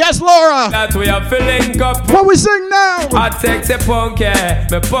 Yes, Laura. That we are filling up. What we sing now? I take the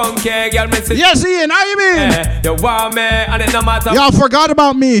punky, girl, me say. Yes, Ian, how you mean? You want me, and it no matter. Y'all forgot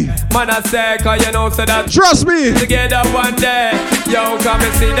about me. Man, I say, 'cause you know so that. Trust me. Together one day, yo, come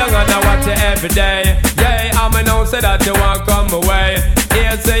and see down and I watch you every day. Yeah, I'ma know so that you won't come away.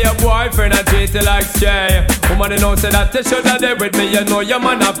 Here say your boyfriend I treat you like stray. Woman, you know so that you should have there with me. You know your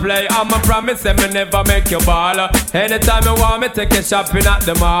man I play. I'ma promise him me never make you ball. Anytime you want me, take you shopping at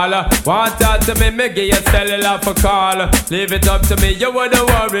the mall. Want that to me give you cellular for call. Leave it up to me, you wouldn't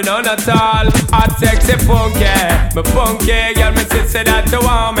worry none at all. I sexy funky, me funky girl, me say that you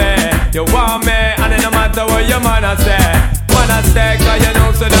want me, and it no matter what your man I say. Man I say, 'cause you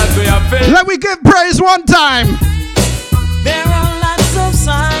know so that we are feel. Let me give praise one time. There are lots of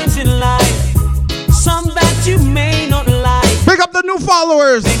signs in life, some that you may not like. Pick up the new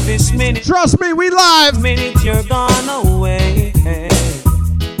followers. This minute, trust me, we live. Minute you're gone away.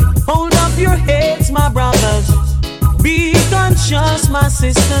 Hold up your heads, my brothers. Be conscious, my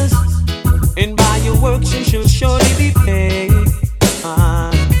sisters. And by your works you shall surely be paid.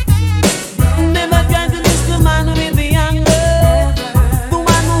 Never try to miss the man with the anger.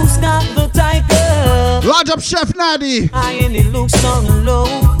 up Chef Natty. I and it looks so low.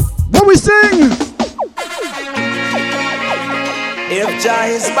 What we sing? If Jah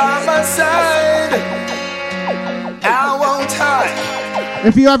is by my side, I won't hide.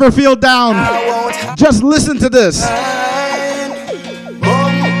 If you ever feel down, just listen to this.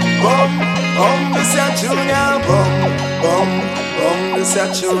 This a junior this a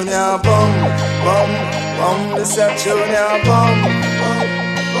junior this a junior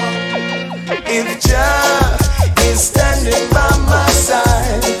If Jah is standing by my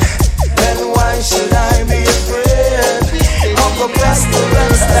side, then why should I be afraid of the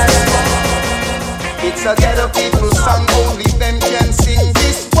pestilence that it's a ghetto people song, only them can sing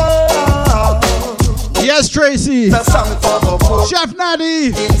this world. Yes, Tracy. The song for the poor. Chef Natty.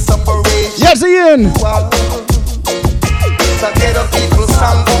 In separation. Yes, Ian. It's a ghetto people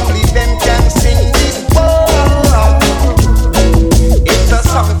song, only them can sing this world. It's a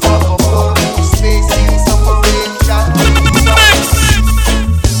song for the poor. Space in separation.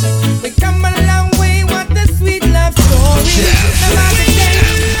 We come a long way, what a sweet love story.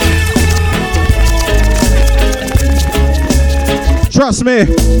 Trust me,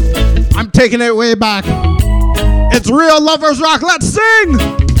 I'm taking it way back. It's real lovers rock. Let's sing.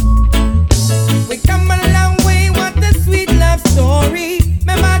 We come a long way, what a sweet love story.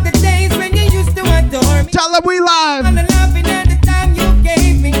 Remember the days when you used to adore me. Tell them we live. And the loving at the time you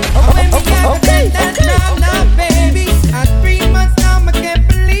gave me. When we got that love, baby. At 3 months now, I can't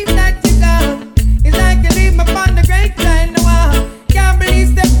believe that you gone. It's like you leave me on the great line. Can't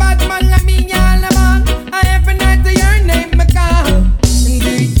believe that bad man like me, y'all on. Every night to your name, I call.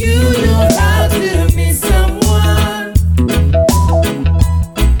 Do you know how to miss someone?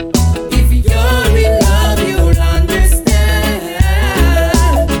 If you're in love, you'll understand.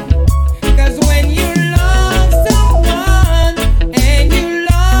 'Cause when you love someone and you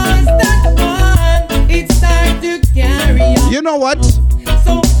lost that one, it's hard to carry on. You know what?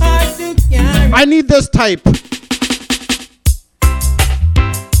 So hard to carry. I need this type.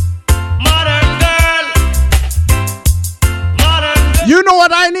 You know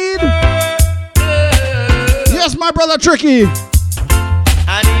what I need? Yes, my brother Tricky.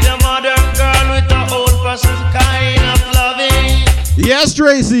 I need a modern girl with a old-fashioned kind of loving. Yes,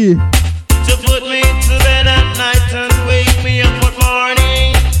 Tracy. To put me to bed at night and wake me up for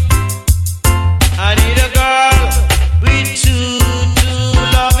morning. I need a girl with true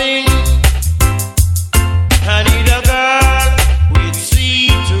loving. I need a girl with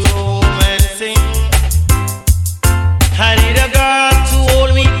sweet romancing. I need a girl to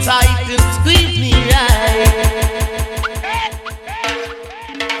hold me tight and squeeze me right.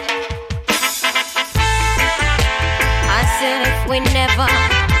 I said if we never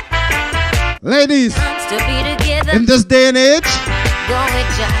Ladies, to be together, in this day and age, go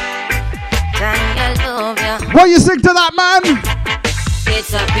with ya. Time I love ya. what you sing to that man?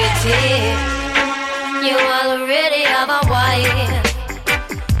 It's a pity you already have a wife,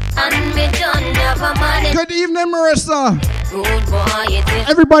 and me don't have a money. Good evening, Marissa. Good boy, it is.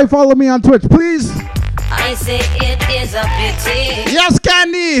 Everybody follow me on Twitch, please. I say it is a pity. Yes,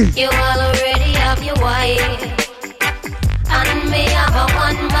 Candy. You already have your wife, and me have a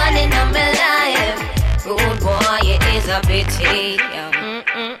one man in my life. Good boy, it is a pity.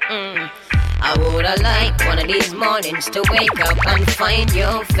 I woulda liked one of these mornings to wake up and find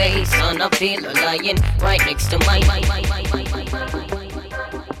your face on a pillow lying right next to my.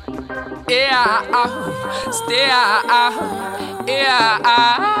 Yeah.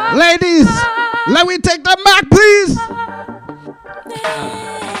 Ladies, let me take them back, please.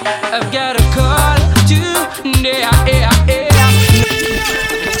 I've got a call to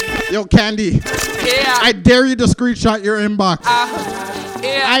Yo, Candy. Yeah. I dare you to screenshot your inbox.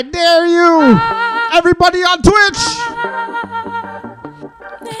 Yeah. I dare you. Everybody on Twitch.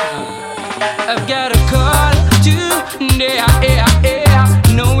 I've got a call today,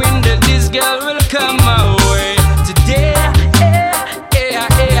 knowing that this girl will come my way today.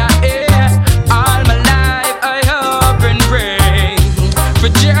 All my life I hope and pray for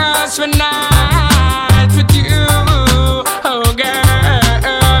just one night with you, oh girl.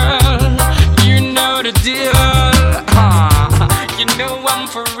 You know the deal, you know I'm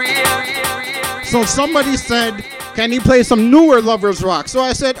for real. So somebody said, can you play some newer Lovers Rock? So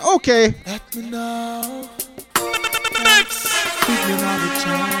I said, okay. Let me know. Give me another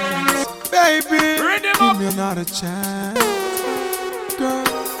chance, baby. Give me another chance, girl.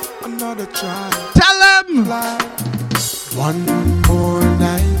 Another try. Tell them. One more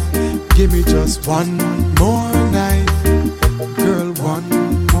night. Give me just one more night, girl. One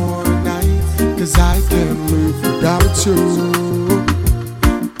more night, 'cause I can't live without you.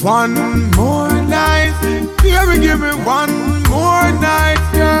 One more night. Baby, give me one more night,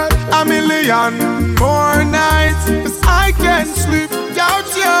 yeah. A million more nights, 'cause I can't sleep without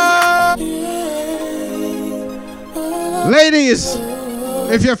you. Ladies,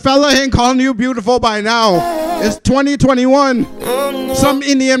 if your fella ain't calling you beautiful by now, it's 2021. Some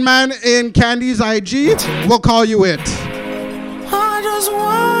Indian man in Candy's IG will call you it. I just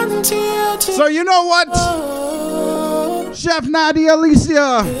want you to. So you know what? Chef Nadia,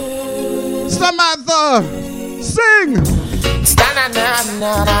 Alicia, Samantha, sing.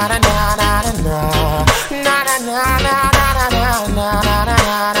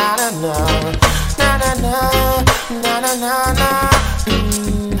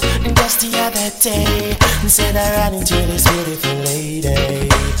 Just the other day, said I ran into this beautiful lady.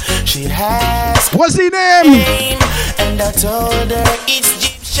 She has what's her name? And I told her it's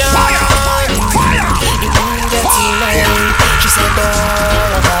Egyptian. She said, boy,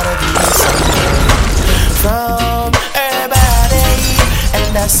 I gotta be something from her body.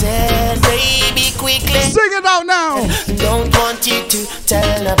 And I said, baby, quickly sing it out now. Don't want you to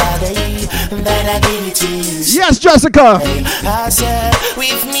tell nobody that I give it to you. Yes, Jessica. I said,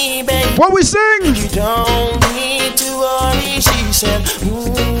 with me, baby. What we sing? You don't need to worry. She said,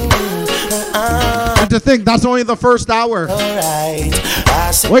 And to think that's only the first hour. Alright.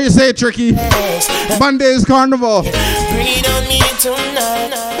 I said, What do you say, Tricky? yes. Monday's Carnival. Breathe on me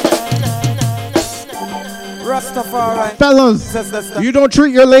tonight. Rastafari. Fellas, you don't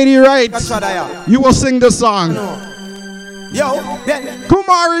treat your lady right, you will sing this song. Yo, then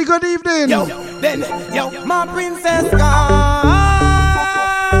Kumari, good evening. Yo, then yo, my princess gone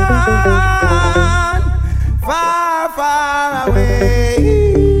far, far away,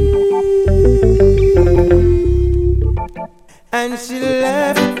 and she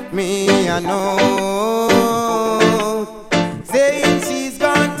left me a note saying she's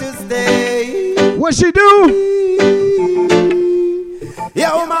going to stay. What she do?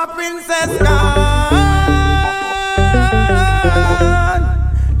 Yo, my princess gone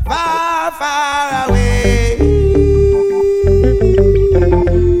far, far away,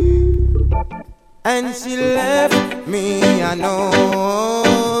 and she left me a note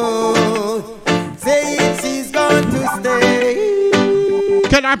saying she's going to stay.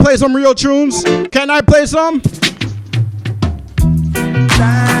 Can I play some real tunes? Can I play some?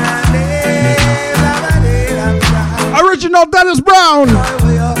 Original Dennis Brown.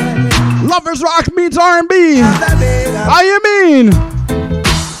 Lovers Rock meets R&B. How you mean?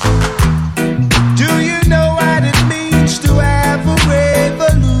 Do you know what it means to have a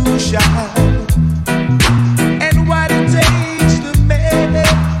revolution? And what it takes to make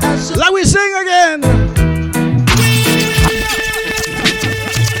it? Let me sing again.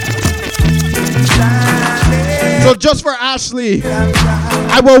 So just for Ashley,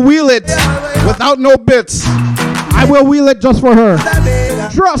 I will wheel it without no bits. I will wheel it just for her.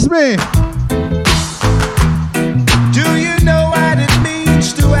 Trust me. Do you know what it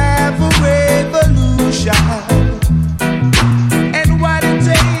means to have a revolution? And what it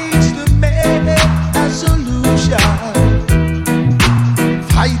takes to make a solution?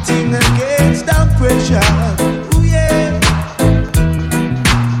 Fighting against the pressure. Ooh, yeah.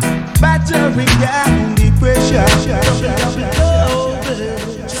 Battering down the pressure.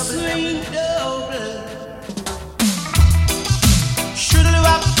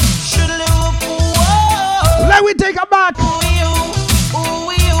 Let me take her back.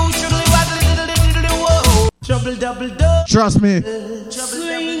 Trust me.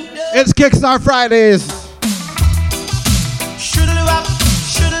 It's Kickstart Fridays.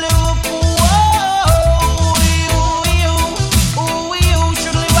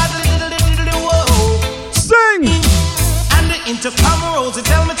 Sing. And the intercom rolls and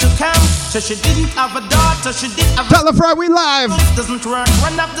tell me to come. So she didn't have a daughter, she did have a... Tell the Fred we live. Doesn't work,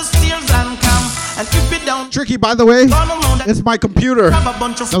 run up the stairs and come. And if it don't... Tricky, by the way, it's my computer.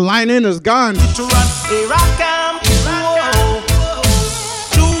 The line in is gone. To run, here I come. Whoa.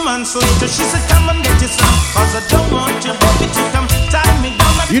 2 months later, she said, come and get your son. Cause I don't want your baby to come tie me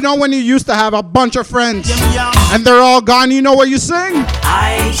down. You know when you used to have a bunch of friends and they're all gone, you know what you sing?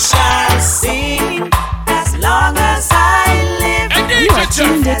 I shall sing as long as I live. You are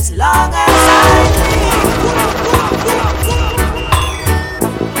tuned as long as I live.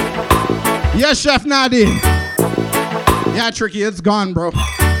 Yes, Chef Nadi. Yeah, Tricky, it's gone, bro.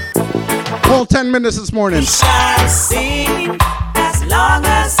 Whole 10 minutes this morning. I shall sing as long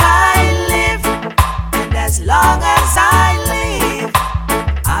as I live. And as long as I live,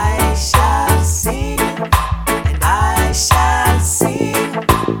 I shall sing. And I shall sing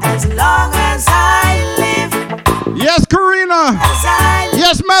as long as I live. Yes, Karina. As I live,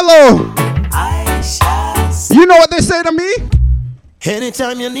 yes, Mello. I shall sing.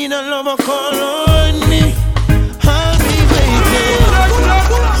 Anytime you need a lover, call on me. I'll be waiting.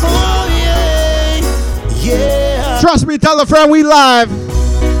 Oh yeah, yeah. Trust me, tell a friend we live.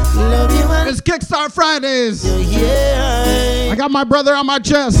 It's Kickstart Fridays. Yeah. I got my brother on my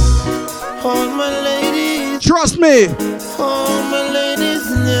chest. All my ladies. Trust me. All my ladies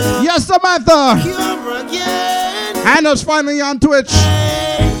now. Yes, Samantha. Hannah's finally on Twitch.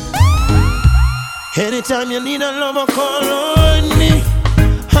 Anytime you need a lover, call on me.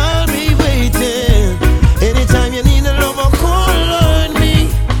 I'll be waiting. Anytime you need a lover, call on me.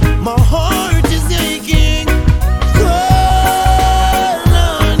 My heart is aching. Call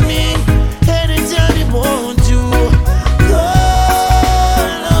on me. Anytime you want to.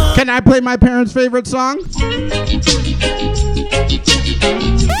 Call on. Can I play my parents' favorite song?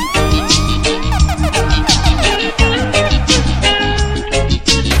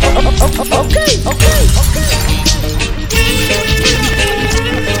 Okay.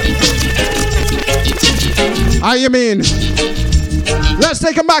 How you mean? Let's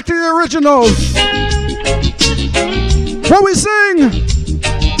take them back to the originals. What we sing?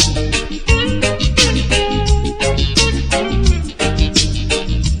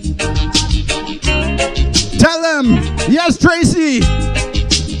 Tell them, yes, Tracy.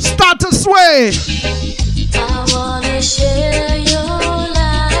 Start to sway. I wanna share your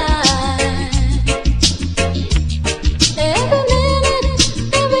life. Every minute,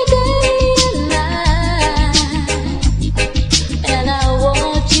 every day and night. And I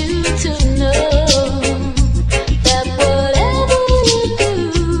want you to know that whatever you do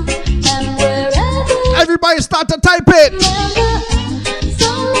and wherever. Everybody start to type it.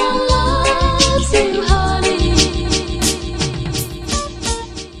 Someone loves you, honey.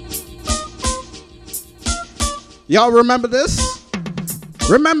 Y'all remember this?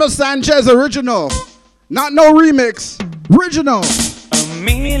 Remember Sanchez original. Not no remix. Original. A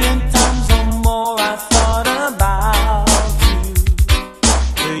million times or more I thought about you.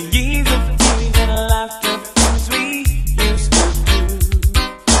 The years of tears and laughter, things we used to do.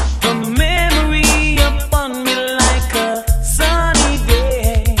 The memory upon me like a sunny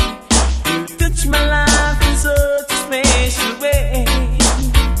day. You touch my life in such a special way.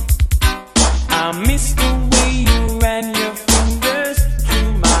 I miss the way you ran your fingers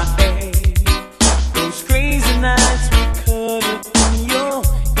through my hair. Those crazy nights we cuddled in your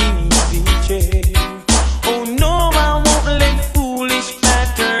easy chair. Oh no, I won't let foolish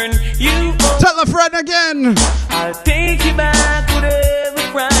pattern you up. Tell a friend again. I'll take you back whatever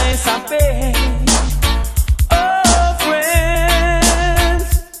price I pay. Oh friends,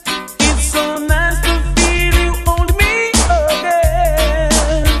 it's so nice to feel you hold me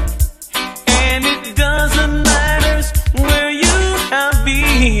again. And it doesn't matter where you have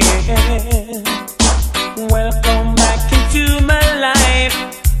been. Welcome back into my life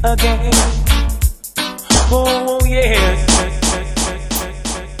again. Oh yes.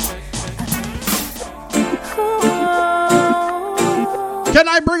 Can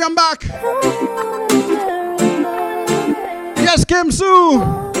I bring them back? Yes, Kim Sue.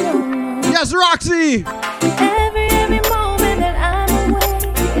 Yes, Roxy. Every moment that I'm away,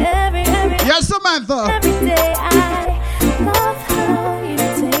 every Yes, Samantha. every day I love how you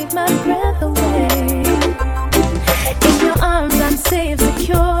take my breath away. In your arms I'm safe,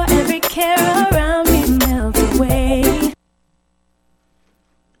 secure. Every care around me melts away.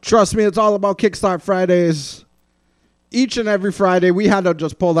 Trust me, it's all about Kickstart Fridays. Each and every Friday, we had to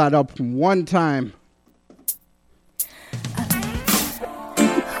just pull that up one time.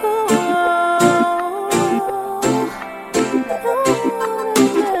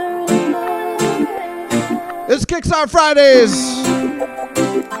 It's Kickstart Fridays.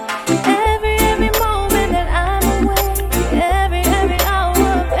 Every moment that I'm away, every hour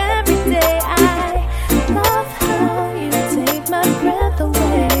of every day I love how you take my breath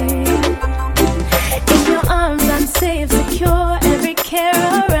away. In your arms I'm safe, secure. Every care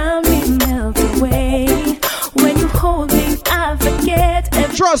around me melts away. When you hold me, I forget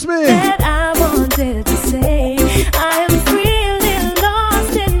everything Trust me. that I wanted to say. I am really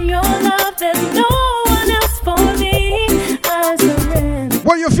lost in your love. There's no one else for me. I surrender.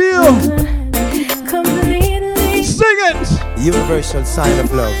 What you feel? Completely. Sing it. Universal sign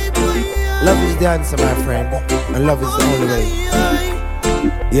of love. Love is the answer, my friend, and love is the only way.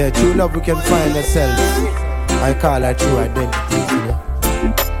 Yeah, true love we can find ourselves. I call that true identity.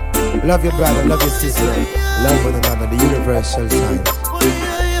 You know? Love your brother, love your sister, love one another. The universal sign.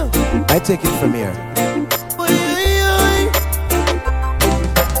 I take it from here.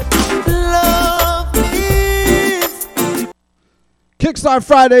 Kickstart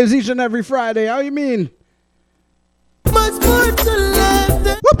Fridays each and every Friday. How you mean? Much more to love.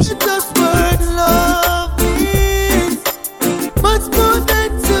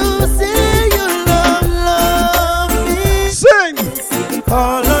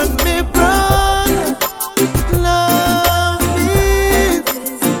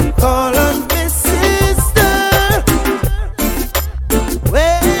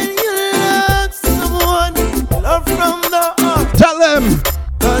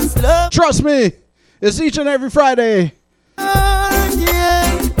 It's each and every Friday.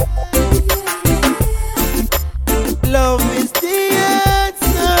 Love is the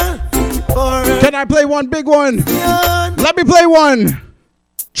answer. Can I play one big one? Let me play one.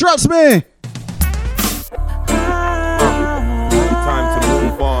 Trust me. Time to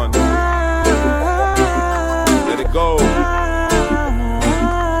move on. Let it go.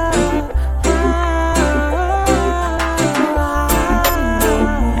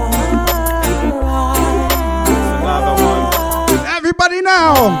 Everybody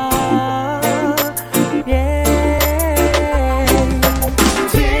now.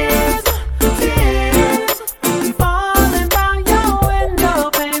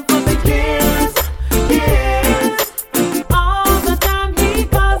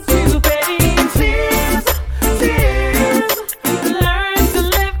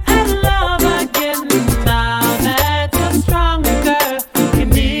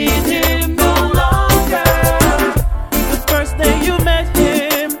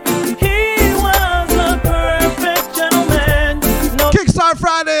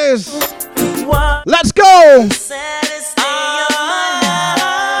 Let's go!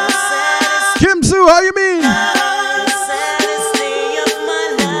 Kim Sue, how you mean?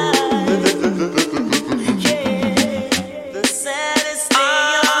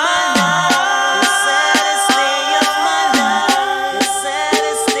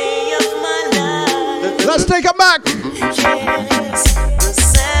 Let's take it back.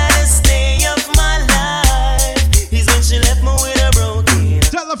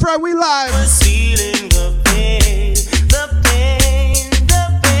 Tell a friend we live.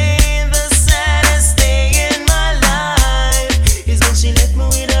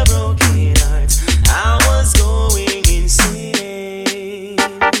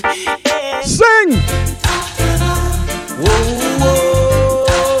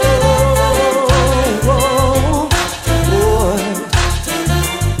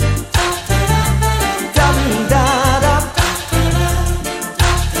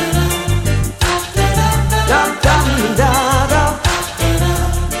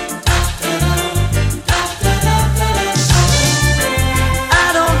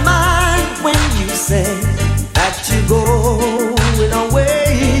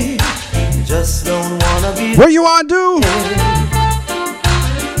 What you want to do?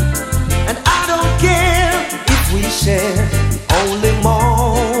 And I don't care if we share only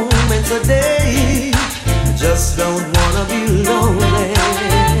moments a day. I just don't wanna be lonely.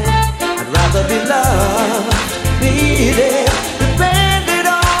 I'd rather be loved, needed, depended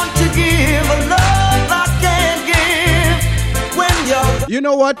on to give a love I can't give. When you're you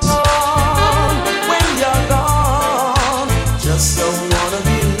know what? gone, when you're gone, just don't wanna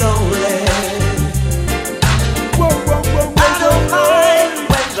be lonely.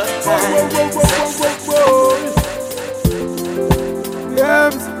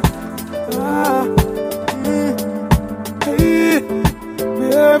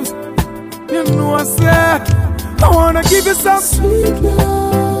 You know I said I wanna give you some sweet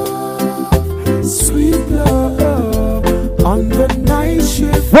love on the night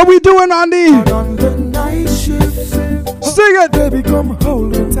shift. What we doing, Andy? On the night shift. Sing it, baby, come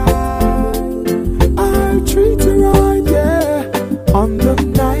hold me tight. I'll treat you right, yeah. On the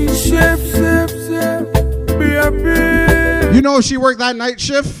night shift, baby. You know she worked that night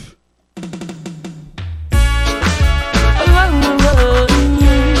shift?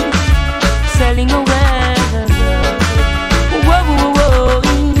 Selling away. Whoa.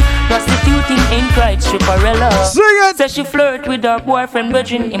 Prostituting in pride, stripperella. Sing it! Says she flirt with her boyfriend,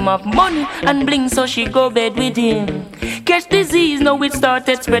 virgin him of money and bling, so she go bed with him. Catch disease, now it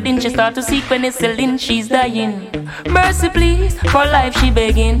started spreading. She start to seek penicillin, she's dying. Mercy please, for life she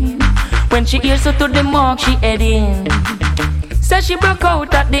begging. When she hears her to the mark, she heading. Says she broke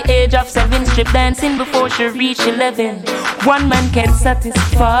out at the age of 7, strip dancing before she reached 11. One man can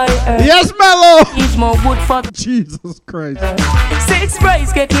satisfy her. Yes, Mellow! He's more wood for Jesus Christ. Sex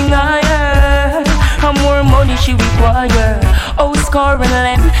price getting higher, and more money she require. Oh, score and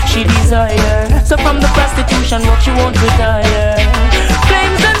land she desire. So from the prostitution work she won't retire.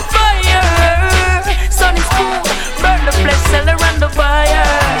 Flames and fire, sun is cool, burn the flesh, sell her and the fire.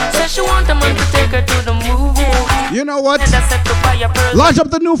 Says she want a man to take her to the movie. You know what? Launch up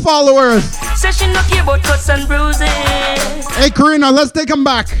the new followers. Says she not care about cuts and bruises. Hey, Karina, let's take them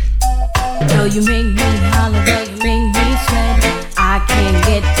back. Though you make me holler, though you make me sweat, I can't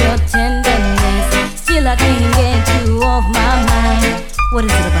get your tenderness. Still I can't get you off my mind. What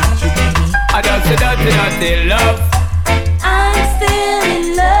is it about you, baby? I don't say dirty love. I'm still in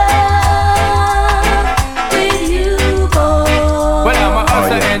love with you, boy. Well, I'm a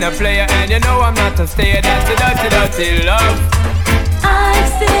hustler and a a player, and you know I'm not a stayer. That's a dirty, dirty love. I'm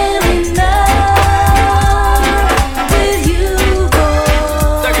still in love with you, boy.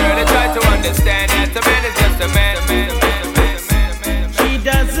 So girl, they try to understand that a man is just a man, She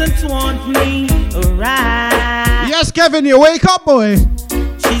doesn't want me around. Yes, Kevin, you wake up, boy.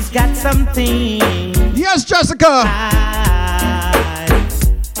 She's got something. Yes, Jessica.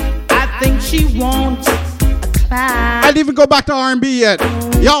 I think she wants a climb. I didn't even go back to R&B yet.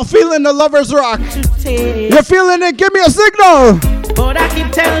 Y'all feeling the Lovers Rock? You're feeling it? Give me a signal. But I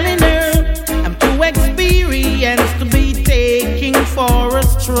keep telling her I'm too experienced to be taking for a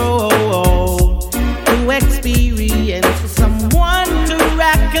stroll. Too experienced for someone to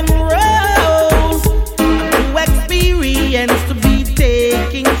rock and roll. I'm too experienced to be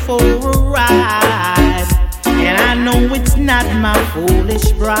taking for a ride. And I know it's not my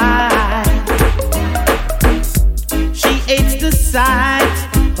foolish bride. She hates the sight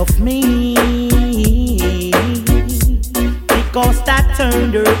of me because I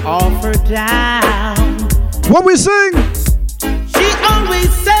turned her off or down. What we sing? She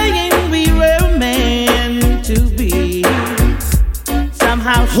always saying we were meant to be.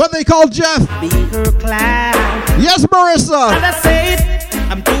 Somehow what they call Jeff? Be her clown. Yes, Marissa. And I said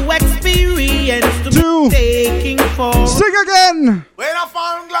I'm too experienced to be taking for. Sing again. When I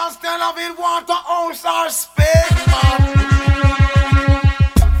found glass, then I will want to own our space, man.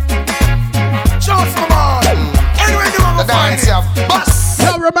 Just come on. Anyway, you want to dance, y'all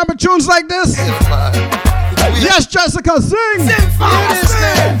remember tunes like this? Yes, Jessica, sing. Sing fast.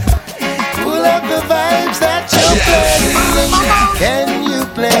 Pull up the vibes that you play. Can you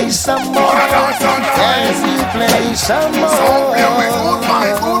play some more? Can you play some more?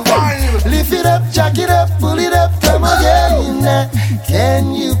 Lift it up, jack it up, pull it up, come again.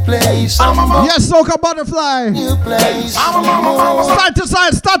 Can you play some more? Yes, Soca Butterfly. You play some more. Start to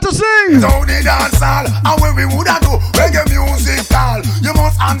side, start to sing. Down the dance hall, and when we woulda do reggae music call, you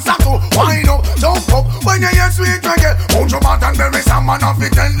must answer to wind up, jump up. When you hear sweet reggae, put your mouth and bury some man and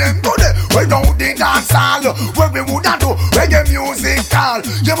fit tell them today. We down the dance hall, when we woulda do reggae music call,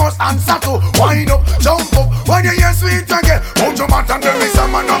 you must answer to wind up, jump up. When you hear sweet reggae, put your mouth and bury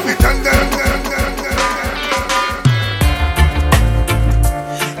some man and fit tell them.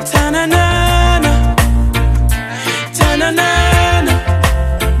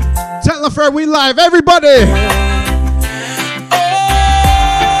 Tell a friend we live, everybody.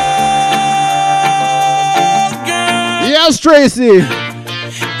 Yes, Tracy.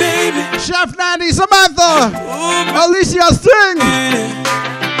 Baby. Chef Nandy, Samantha. Alicia, sing.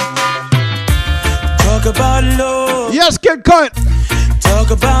 Talk about love. Yes, Kid Cut. Talk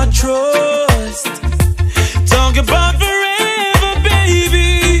about trust. Talk about forever,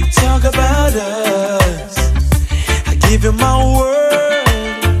 baby. Talk about us. I give you my word.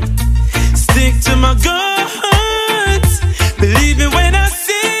 Stick to my guns. Believe me when I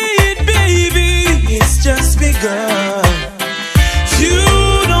say it, baby. It's just begun. You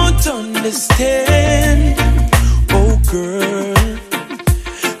don't understand, oh girl,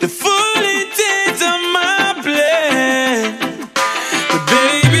 the full intent of my plan. But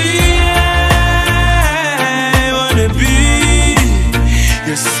baby, I wanna be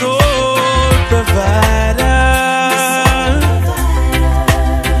your sole provider.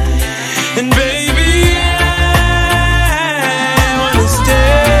 And baby, I wanna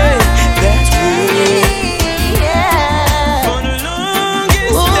stay that way for the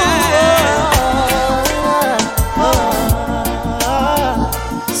longest time.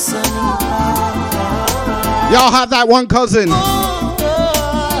 Y'all have that one cousin.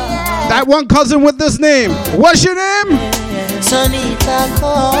 That one cousin with this name. What's your name? Sonita,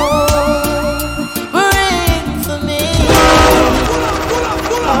 come bring for me.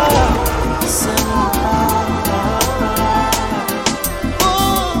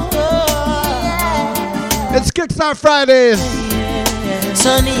 It's Kickstart Fridays.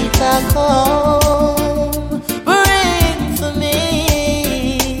 Sonita, come bring for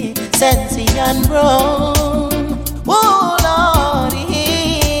me. Sensi and rum. Oh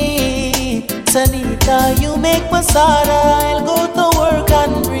Lordy, Sonita, you make my sorrow. I'll go to work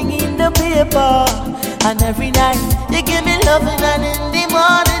and bring in the paper. And every night you give me loving, and in the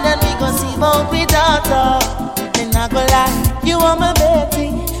morning and we go see about my daughter. And I go lie, you are my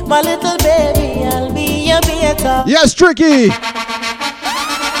baby, my little baby. I'll be your better. Yes, Tricky.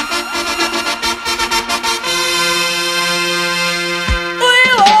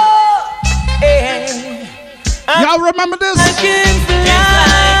 Y'all remember this?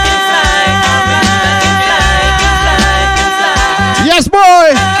 Yes,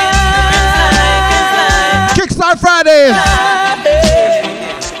 boy. Kickstart Friday.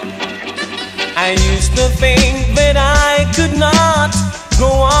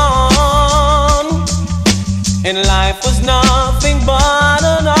 nothing but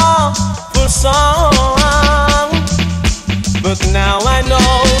an awful song. But now I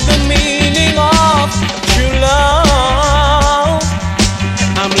know the meaning of true love.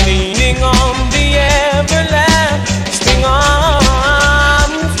 I'm leaning on the everlasting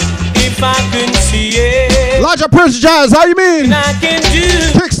arms. If I could see it, Larger Prince Jazz, how you mean? I can do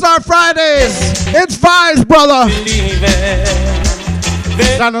Kickstart Fridays. It's vibes, brother. believe it.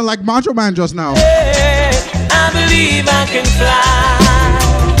 Sounding like Macho Man just now. I believe I can fly.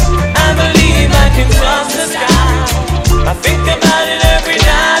 I believe I can cross the sky. I think about it every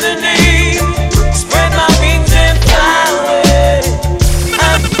night and day. Spread my wings and fly away.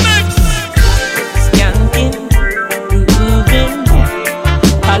 Skanking, grooving,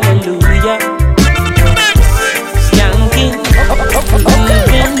 hallelujah. Skanking,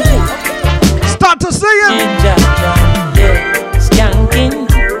 grooving. Start to sing it. Yeah. Skanking,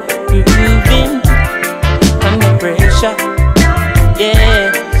 grooving, under pressure.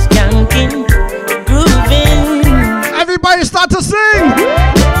 Yeah, skanking, grooving. Everybody start to sing.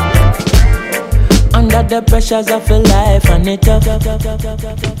 Under the pressures of a life and it up.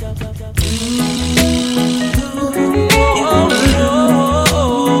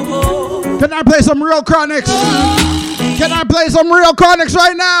 Can I play some real chronics? Can I play some real chronics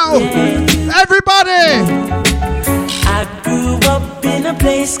right now? Everybody! I grew up in a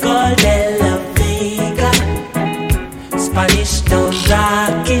place called De La Vega, Spanish Town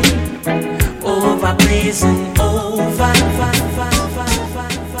rocking, over blazing over.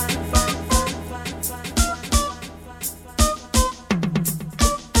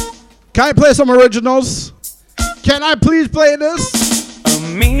 Can I play some originals? Can I please play this? A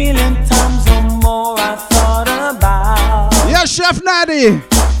million times or more I thought about. Yes, Chef Natty.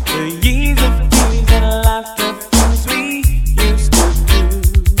 The years of tears and laughter, things we used to do.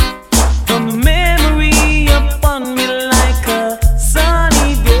 From the memory upon me like a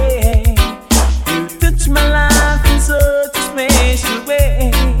sunny day. You touch my life in such a special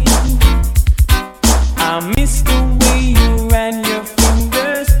way. I miss the way you ran your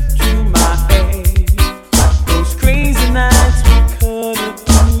fingers through my hair. Those crazy nights we cuddled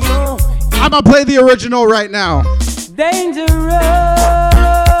in your I'm gonna play the original right now. dangerous.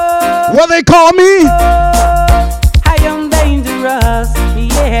 What they call me? I am dangerous,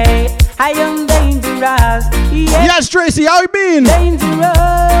 yeah. I am dangerous, yeah. Yes, Tracy, how you been? Dangerous.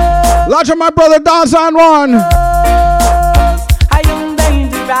 Lodge of my brother Don San Juan. I am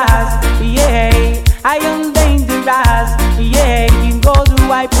dangerous, yeah. I am dangerous, yeah. You go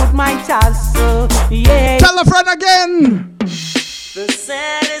to I put my tassel, yeah. Tell a friend again. The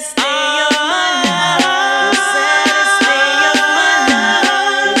saddest day of my life. The saddest day of my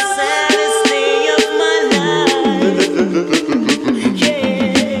life. The saddest day of my life.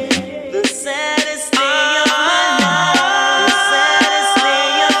 Yeah. The saddest day of my life. The saddest day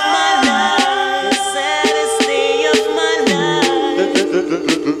of my life. The saddest day of my life.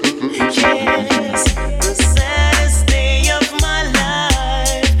 Yes. The saddest day of my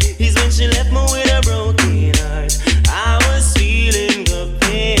life is when she left me with a broken heart. I was feeling the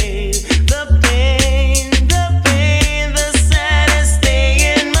pain, the pain, the pain. The saddest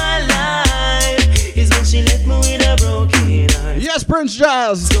day in my life is when she left me with a broken heart. Yes, Prince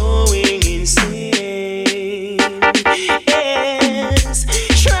Jazz. Going insane. Yes,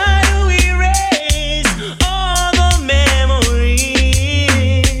 try to erase all the memories.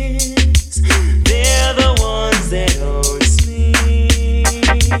 They're the ones that haunt me.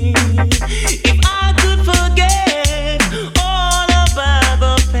 If I could forget all about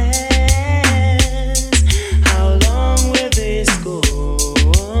the past, how long will this go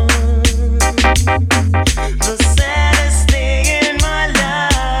on? The saddest day in my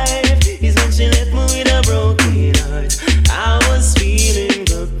life is when she left me with a broken heart. I was feeling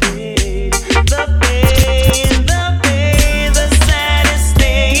the pain, the pain, the pain. The saddest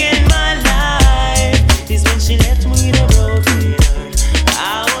day in my life is when she left me with a broken heart. I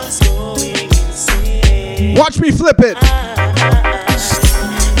was going insane. Watch me flip it. I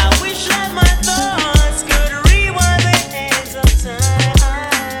wish that my thoughts could rewind the hands of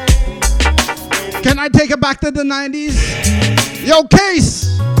time. Can I take it back to the 90s? Yo, Case.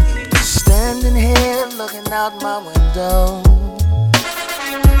 Standing here looking out my window.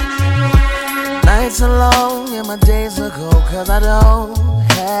 Nights are long and my days are cold, 'cause I don't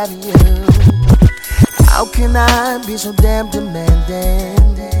have you. How can I be so damn demanding?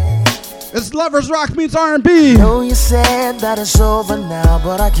 It's Lovers Rock meets R&B. Know you said that it's over now,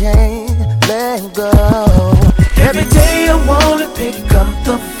 but I can't let go. Every day I wanna pick up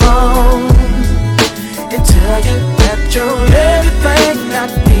the phone and tell you that you're everything I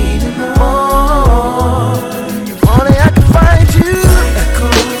need and more. If only I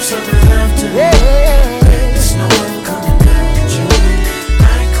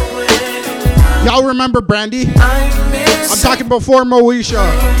Remember Brandy? I'm talking before Moesha.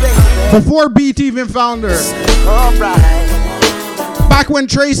 Before Beat even found her. Back when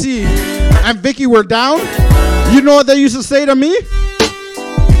Tracy and Vicky were down, you know what they used to say to me?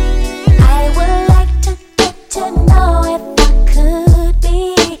 I would like to get to know if I could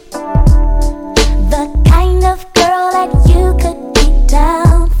be the kind of girl that you could be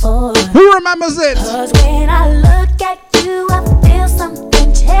down for. Who remembers it? 'Cause when I look at you, I feel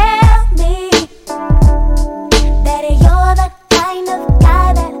something tell me that you're the kind of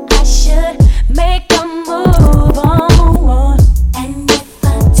guy that I should make a move on. And if I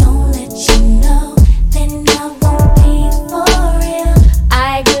don't let you know, then I won't be for real.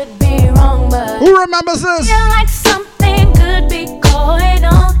 I could be wrong, but who remembers this? feel like something could be going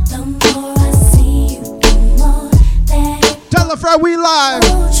on. The more I see you, the more that it Tell a friend we live.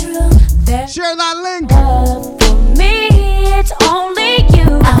 true. There's Share that link. love for me, it's only you.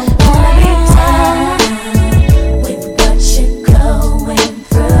 I wanna be down with what you're going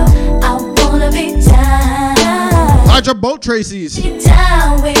through. I wanna be down. Large your boat Tracy's.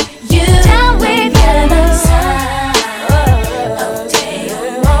 Down with you. Down with you.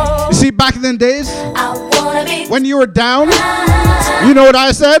 You see, back in the days, I wanna be when you were down, you know what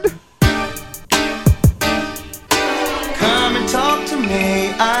I said? Come and talk to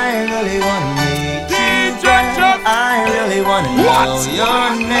me. I really wanna meet you, girl. I really wanna know your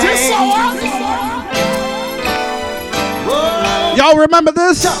name. Y'all remember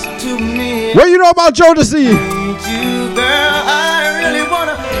this? Talk to me. What you know about Jodeci? You, girl, I really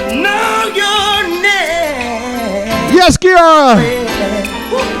wanna know your name. Yes, Kiara.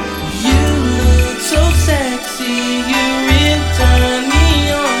 You look so sexy, you really turn me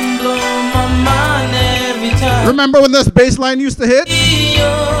on, blow my mind every time. Remember when this bass line used to hit? See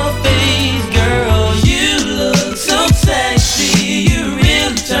your face, girl, you look so sexy, you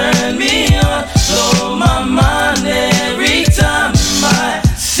really turn me on, blow my mind every time I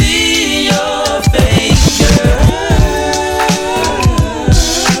see your face, girl.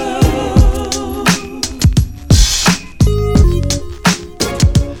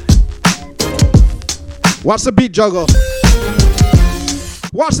 Watch the beat juggle.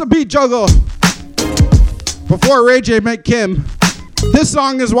 Watch the beat juggle. Before Ray J met Kim, this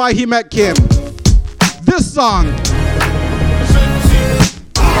song is why he met Kim. This song.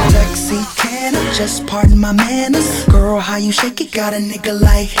 Lexi, can I just pardon my manners? Girl, how you shake it, got a nigga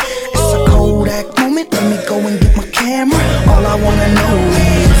like it's a Kodak moment, let me go and get my camera. All I wanna know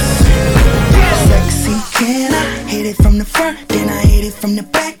is sexy, can I hit it from the front, then I hit it from the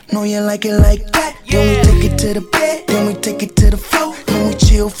back? Know you like it like that. Then we take it to the bed, then we take it to the floor. Then we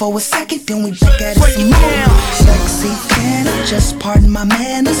chill for a second, then we back at it some more. Sexy, can I just pardon my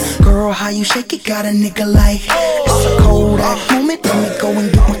manners? Girl, how you shake it, got a nigga like it's a Kodak moment, let me go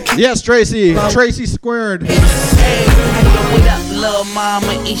and get my camera. Yes, Tracy. Tracy squared. Hey, what up, little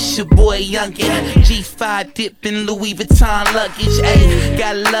mama? It's your boy Youngin. G5 dipping Louis Vuitton luggage. Ayy,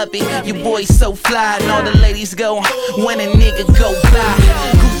 gotta love it. Your boy so fly, and all the ladies go when a nigga go fly.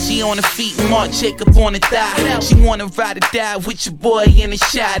 Gucci on the feet, Marc Jacob on the thigh. She wanna ride or die with your boy in the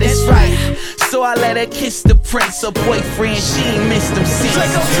shot. That's right. So I let her kiss the prince, her boyfriend. She ain't missed him since.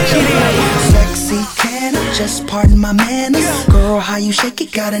 Sexy, can I just pardon my manners? Girl, how you shake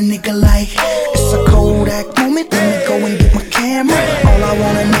it, got a nigga like it's a Kodak moment, let me go and get my camera. All I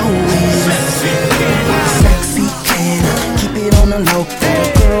wanna know is sexy, can I keep it on the low?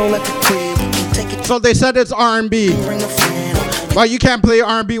 Girl at the crib, we can take it. So they said it's R&B. Bring a friend. But you can't play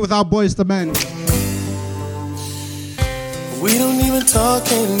R&B without Boyz II Men. We don't even talk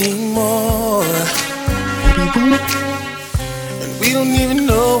anymore. And we don't even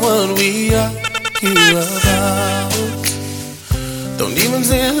know what we argue about. Don't even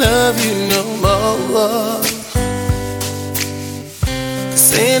say I love you no more. 'Cause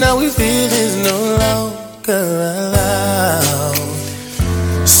saying how we feel is no longer allowed.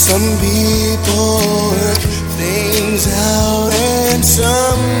 Some people work things out and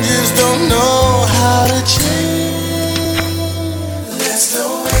some just don't know how to change. Let's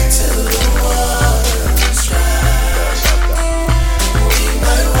not wait till the water's dry. We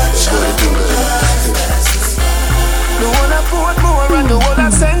might watch our life pass us by. The one I poured more and the one I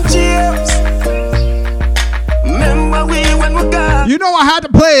sent James. Remember we when we got. You know I had to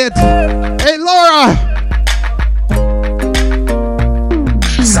play it. Hey, Laura.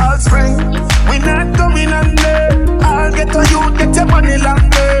 Salt Spring, we not going under. I'll get to you, get your money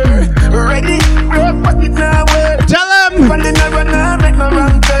longer. Ready, great, but it now way. Tell them. When they never know, make no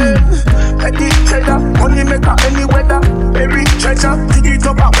wrong turn. Let it cheddar, money maker any weather. Every treasure, dig it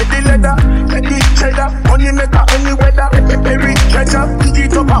up with the leather. Let it cheddar, money maker any weather. Every treasure, dig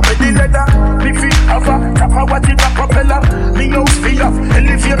it up with the leather. If it have a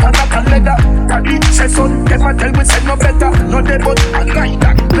a tell me say no better. No dead but I like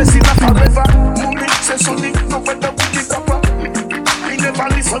that. Blessing a forever. Mummy say sonny, no better with the copper. Me never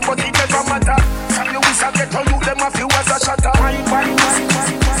listen but it never matter. Some you wish I get on you, them a few as a shatter.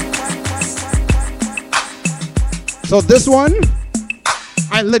 So this one,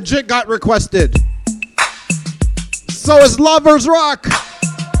 I legit got requested. So is Lovers Rock.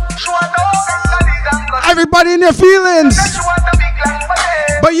 Everybody in their feelings.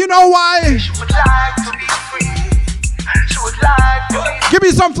 But you know why? Give me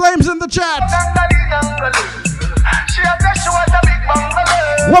some flames in the chat.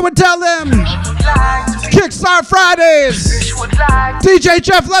 What would tell them? Kickstart Fridays. DJ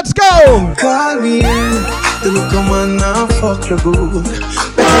Jeff, let's go. Call me in. Look, come on now, fuck your good.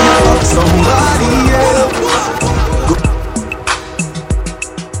 Better fuck somebody else.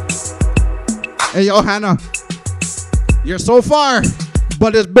 Hey, yo, Hannah. You're so far,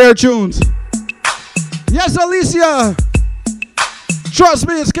 but it's bare tunes. Yes, Alicia. Trust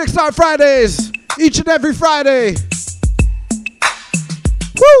me, it's Kickstart Fridays. Each and every Friday.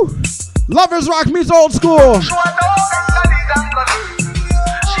 Woo! Lovers Rock meets old school.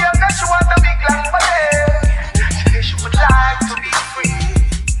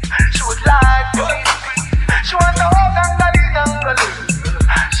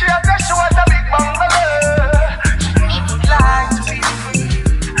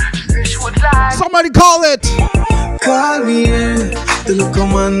 Somebody call it. Call me in. The look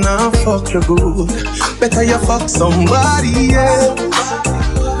come on now, fuck your good. Better you fuck somebody else.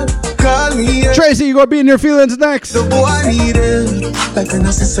 Call me in. Tracy, you gonna be in your feelings next. The boy need it. Like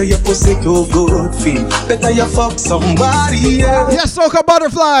an sister, your pussy go good feel. Better you fuck somebody else. Yes, Soca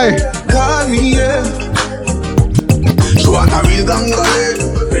Butterfly. Call me in. She want a real gangale.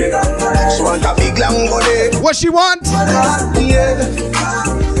 She want a big long body. What she want? Call me in.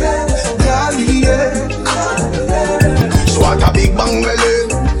 Call me in. She want a big bang belly.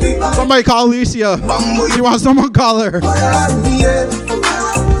 Somebody call Alicia. She wants someone call her. Call me in.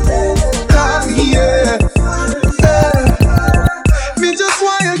 Call me in. Me just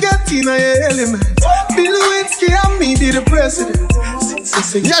want you get in your element. Bill Lewinsky and me be the president.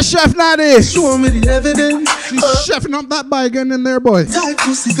 Yes, Chef Natty. Show me the evidence. She's chefing up that bygone in there, boy. Tight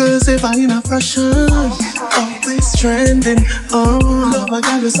pussy girls ever in a fashion. Always trending. Oh, love a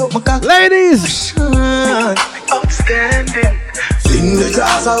girl with something cock. Ladies. Outstanding. Fling the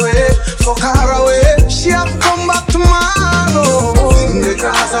jars away. Fuck her away. She have come back tomorrow. Fling the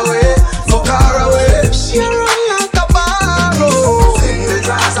jars away. Fuck her away. She run like a barrow. Fling the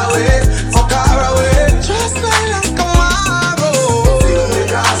jars away. Fuck her away. Just like a marrow. Fling the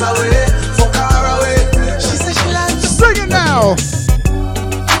jars away. Fuck her away. She said she likes to sing it now.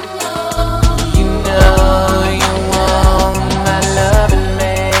 You know you want my loving,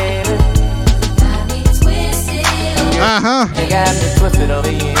 baby. Uh-huh. You got me twisted over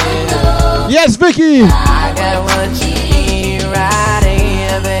here. Yes, Vicky. I got what you need right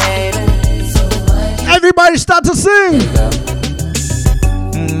here, baby. Everybody start to sing.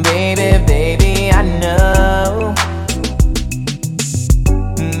 Baby, baby, I know.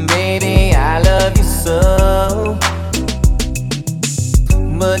 Baby, I love you so.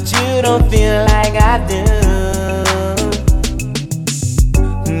 But you don't feel like I do.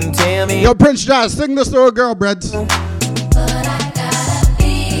 Tell me. Yo, Prince Josh, sing this to a girl, Breads.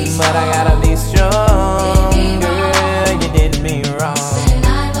 But I gotta be strong, girl, you did me wrong.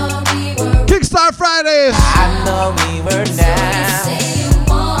 Kickstart Fridays. I know we were down.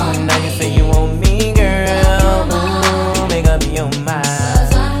 Now you say you want me, girl. Ooh, make up your mind.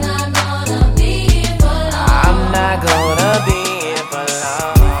 I'm not gonna be here for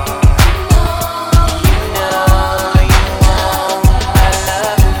long. You know you want my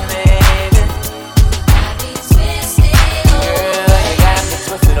love, baby. Girl, you got me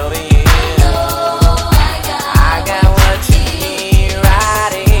twisted over here. I got what you need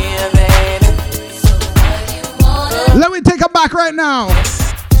right here, baby. Let me take her back right now.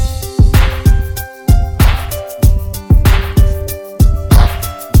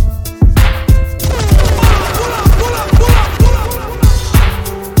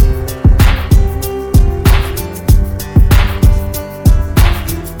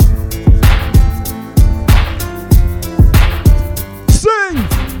 Sing.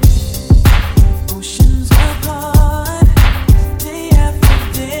 Oceans apart, day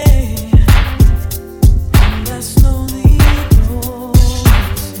after day, and I slowly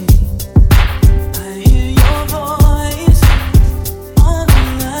noticing. I hear your voice on the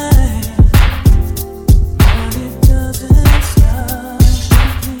line, but it doesn't stop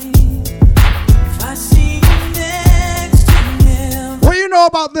me. If I see you next to him, What do you know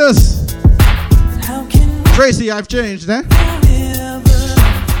about this? how can we Tracy, I've changed, eh?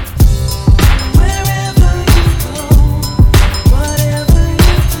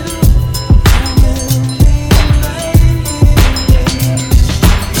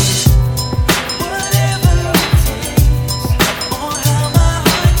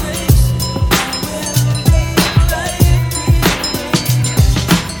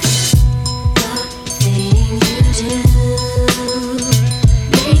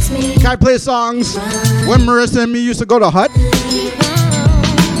 I play songs when Marissa and me used to go to Hut.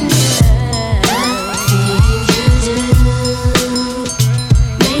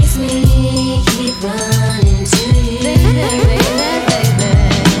 Makes me keep running to you.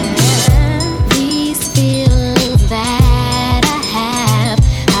 These feelings that I have,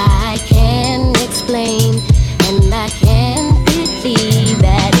 I can't explain, and I can't believe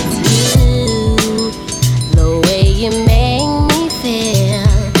that it's you. The way you make me feel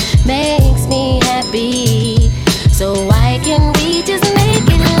makes me happy, so why can we just make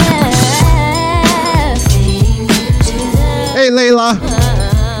it last? Hey Layla.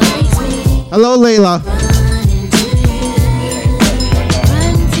 Hello Layla.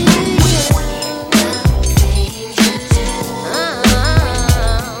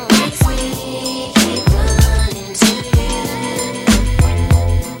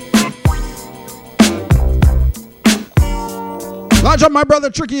 Launch up my brother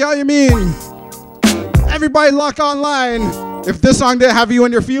Tricky, how you mean? Everybody lock online. If this song didn't have you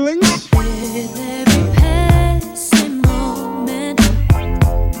in your feelings.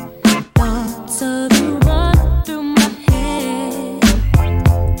 Thoughts of you run through my head.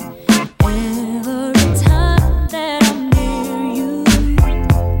 Every time that I'm near you,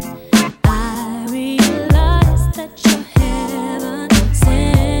 I realize that you're heaven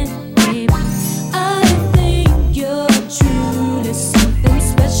sent, baby. I think you're truly something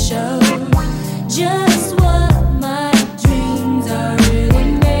special. Just what my dreams are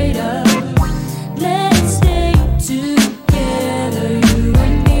really made of. Let's stay together, you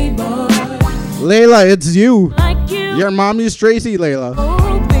and me, boy. Layla, it's you. Like you. Your mommy's Tracy, Layla.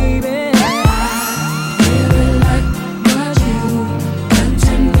 Oh, baby. Really like what you've done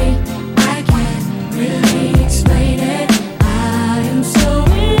to me. I can't really explain it. I am so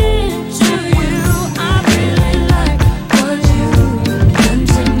into you. I really like what you've done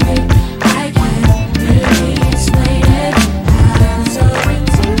to me. I can't really explain it. I'm so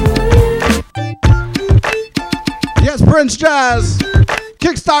into you. Yes, Prince Jazz.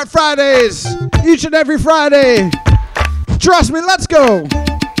 Kickstart Fridays. Each and every Friday. Trust me, let's go.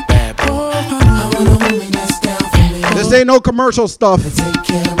 This ain't no commercial stuff.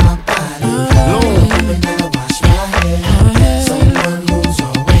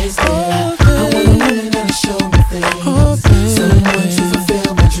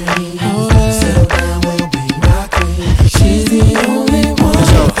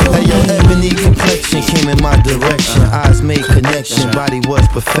 Came in my direction, eyes made connection, body was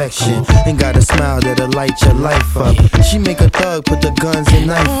perfection. Ain't got a smile that'll light your life up. She make a thug, put the guns and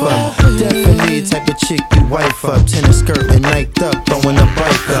knife up. Definitely the type of chick you wife up. Tennis skirt and niked up, throwing a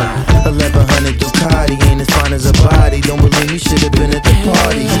bike up. 1100 Ducati, ain't as fine as a body. Don't believe you should have been at the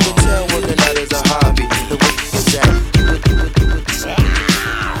party. You can tell working out is a hobby. The way you exact.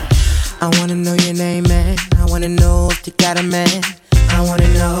 I wanna know your name, man. I wanna know if you got a man. I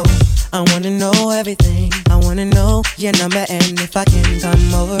wanna know everything. I wanna know your number and if I can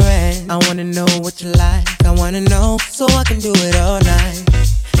come over, and I wanna know what you like. I wanna know so I can do it all night.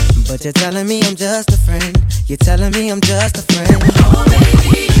 But you're telling me I'm just a friend. You're telling me I'm just a friend. Oh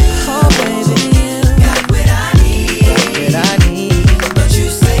baby, you got what I need. Got what I need. But you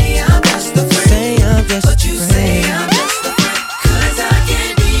say I'm just a friend. Say I'm just a friend. Say I'm just a friend. 'Cause I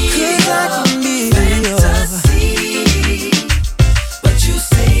can be your fantasy. But you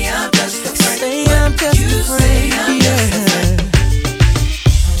say I'm just a friend. Say I'm just a friend. Yeah.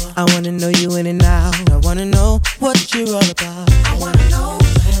 I wanna know you in and out. I wanna know what you're all about.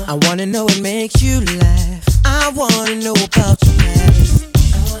 I wanna know what makes you laugh. I wanna know about your past.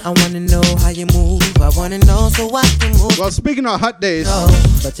 I wanna know how you move. I wanna know so I can move. Well, speaking of hot days,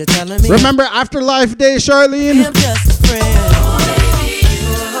 but you're telling me. Remember Afterlife Day, Charlene? I'm just a friend. Oh,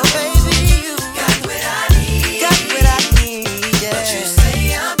 baby, you got what I need. Got what I need, yeah. But you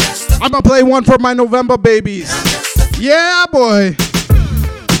say I'm just a friend. I'm gonna play one for my November babies. Yeah, boy.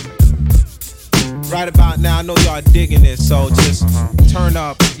 Right about now, I know y'all digging it, so just turn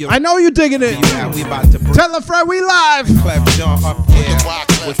up. I know you digging it. Yeah, we about to bring Tell a friend we live. Clef John up here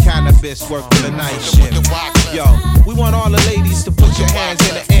with cannabis working the night shift. Yo, we want all the ladies to put your hands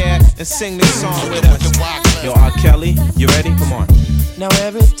in the air and sing this song with us. Yo, R. Kelly, you ready? Come on. Now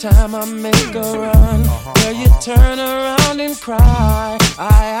every time I make a run, girl, you turn around and cry.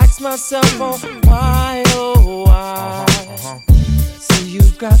 I ask myself, oh why, oh why? So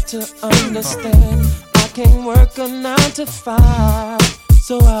you've got to understand, I can't work a 9 to 5,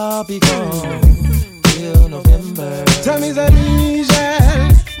 so I'll be gone till November. Tell me that easy,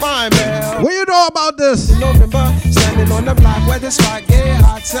 my man. What you know about this? November, standing on the block where the spot get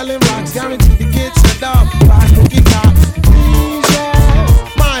hot, selling rocks, guaranteed the kids to dumb. Buy cookie top.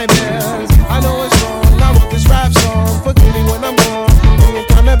 My man, I know it's wrong. I wrote this rap song. Forgive me when I'm gone.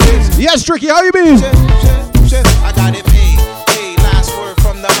 Yes, Tricky, how you been? I got it paid. Hey, last word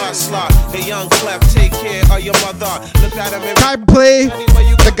from the hustler. The young Clef, take care of your mother. Look at him. Can I play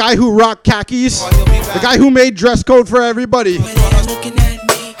the guy who rocked khakis? The guy who made dress code for everybody.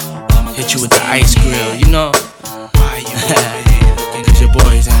 Hit you with the ice grill, you know. Cause your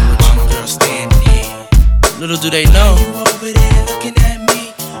boys ain't with you, girl, standing here. Little do they know.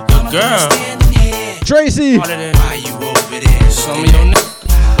 Your girl. Tracy. Some of your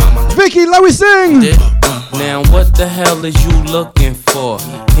Vicky, let me sing. Now what the hell is you looking for?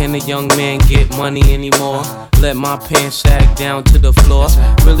 Can a young man get money anymore? Let my pants sag down to the floor.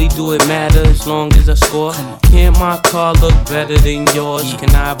 Really do it matter as long as I score? Can't my car look better than yours? Can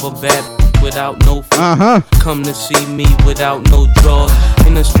I have a bad without no food? Come to see me without no drawers.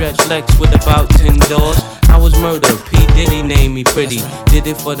 In a stretch Lex with about 10 doors. I was murdered, P. Diddy named me pretty. Did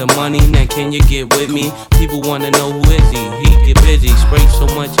it for the money, now can you get with me? People wanna know who is he? He get busy, spray so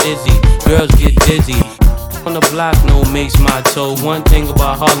much Izzy. Girls get dizzy. On the block, no makes my toe. One thing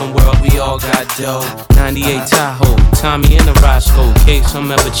about Harlem World, we all got dough. 98 Tahoe, Tommy and the Roscoe. Case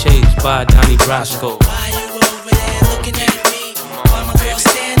I'm ever chased by Donnie Brasco.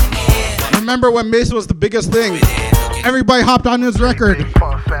 Remember when Mace was the biggest thing? Everybody hopped on his record.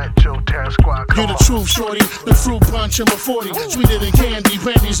 You're the truth, shorty. The fruit punch in my 40. Sweeter than candy.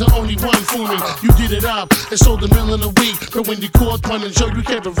 Randy's the only one for me. You did it up and sold $1 million a week. But when you caught one and Joe, you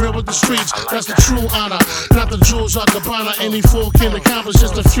kept it real with the streets. That's the true honor. Not the jewels or Gabbana. Any fool can accomplish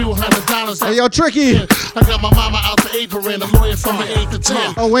just a few $100. Hey, yo, Tricky. I got my mama out the apron. A lawyer from the 8 to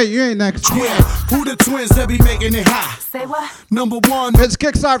 10. Oh, wait, you ain't next. Yeah. Who the twins that be making it hot? Say what? Number one. It's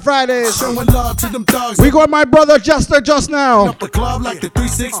Kickstart Fridays. Showing love to them thugs. We got my brother Jester just now. Up the club like the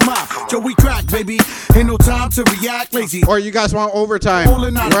 3-6 mop. Joey crack, baby. Ain't no time to react lazy. Or you guys want overtime,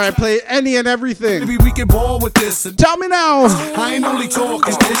 where I play any and everything. Maybe we can ball with this. Tell me now. I ain't only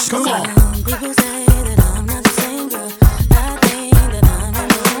talking this. Come on. People say that I'm not the same girl. I think that I'm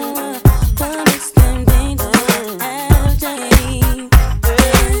alone. But it's them dangerous.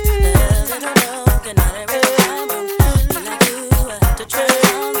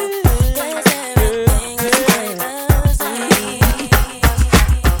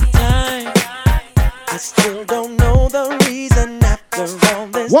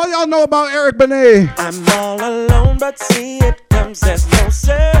 What y'all know about Eric Benet? I'm all alone, but see it comes as no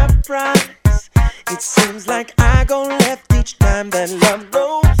surprise. It seems like I go left each time that love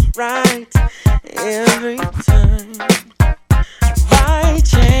goes right. Every time, by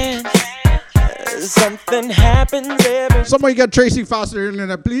chance, something happens every. Somebody get Tracy Foster in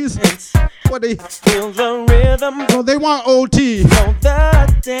there, please. What they feel the rhythm? No, they want OT.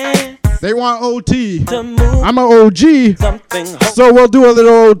 The dance. They want OT. Move. I'm an OG, so we'll do a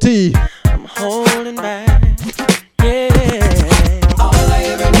little OT. I'm holding back. Yeah. All I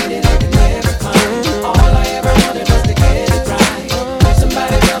ever needed, I can never find. All I ever wanted was to get it right.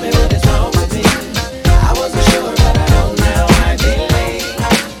 Somebody tell me what is wrong with me. I wasn't sure, but I know now. I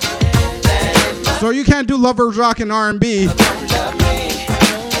believe. So you can't do lovers rock and R&B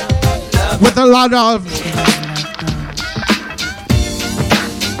with a lot of.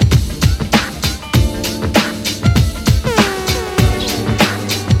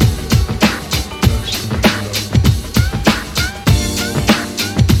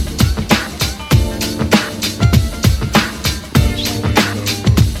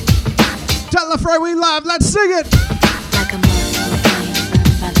 Friday we live, let's sing it. Like a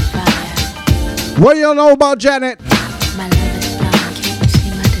moth by the fire. What do you know about Janet? My love is blind, can't you see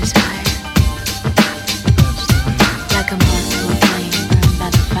my desire? Like a moth to a flame burned by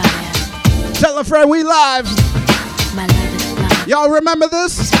the fire. Tell a friend we live. My love is blind. Y'all remember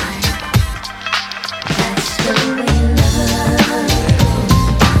this? That's the way love goes.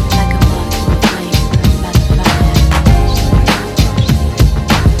 Like a moth to a flame burned by the fire.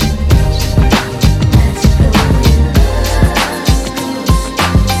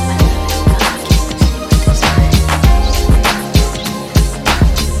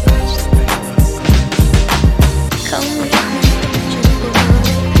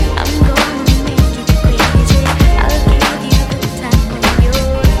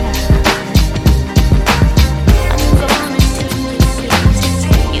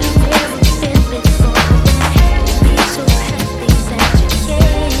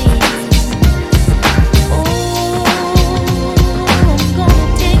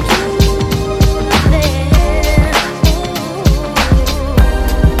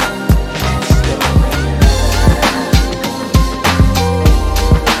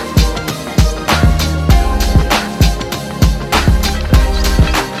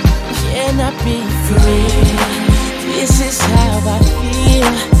 wanna be free. This is how I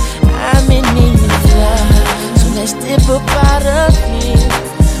feel. I'm in need of love, so let's dip up out of here.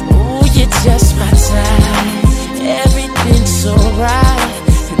 Ooh, you're just my type. Everything's so right,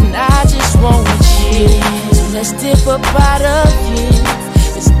 and I just want you. So let's dip up out of here.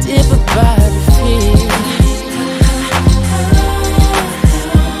 Let's dip up out of here.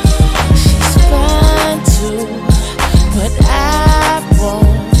 She's fine too, but I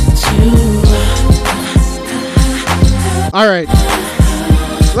want you. All right.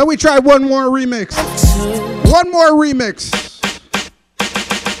 Let me try one more remix. One more remix.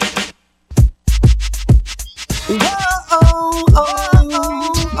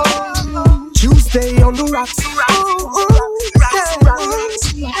 Tuesday on the rocks.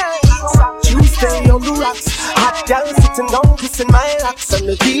 Tuesday on the rocks. Hot gal sitting down, kissing my locks, and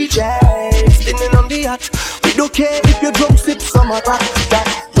the DJ spinning on the yacht. We don't care if you drunk, sip some of that.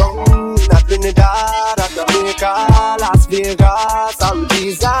 At Trinidad, at Jamaica, Las Vegas, all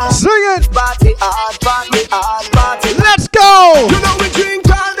these are. Sing it! Party hard, party hard, party. Let's go! You know we drink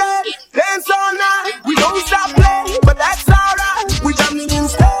all day, dance all night. We don't stop playing, but that's alright. We jamming in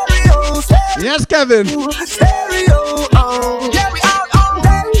stereo, stereo. Yes, Kevin. Stereo, yeah, we out all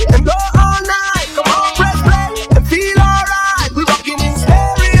day and go all night. Come on, press play and feel alright. We rocking in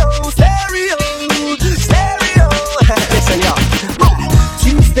stereo, stereo, stereo. Listen, y'all.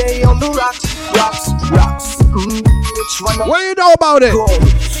 Tuesday on the rocks, rocks, rocks. Which one? What do you know about it?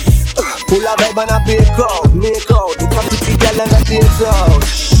 Pull a vibe and a big crowd, make out. Look at pretty girl and a dance out.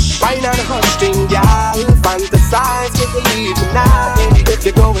 Wine and a hush thing, girl. Fantasize, make believe tonight. If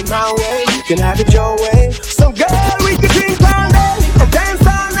you're going my way, you can have it your way. So girl, we can drink all day and dance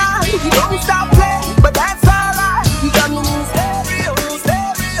all night. We don't stop playing, but that's alright. We got me in stereo,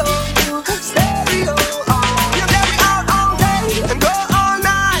 stereo, stereo. You get me out all day and go all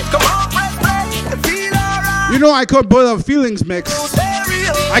night. Come on, press play and feel alright. You know I could put a feelings mix.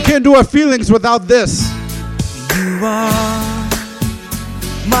 I can't do a feelings without this. You are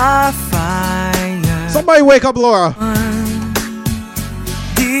my fire. Somebody wake up Laura.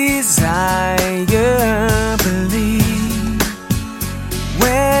 Desire, believe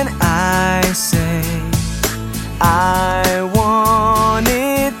when I say I want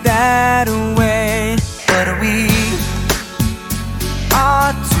it that way. But we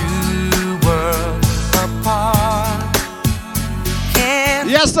are two worlds apart. Can't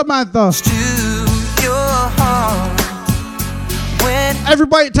Yes, Samantha. your heart when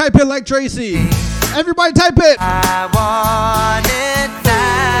Everybody type it like Tracy. Everybody type it. I want it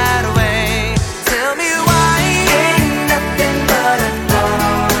that way. Tell me why ain't nothing but a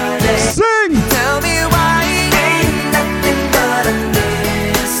party. Sing. Tell me why ain't nothing but a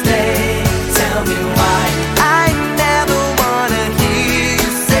mistake. Tell me why I never wanna hear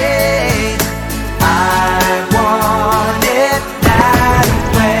you say I want it that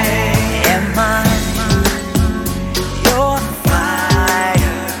way. Am I your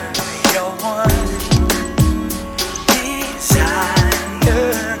fire, your one desire?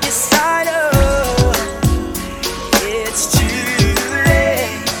 Yes, I know it's too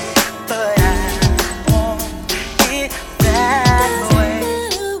late, but I want it that way.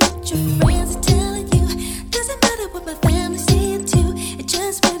 What your friends are telling you doesn't matter what my family's saying too. It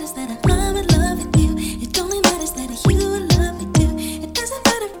just matters that I'm in love with you. It only matters that you love me too. It doesn't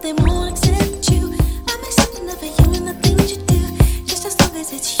matter if they won't accept you. I'm accepting of you and the things you do, just as long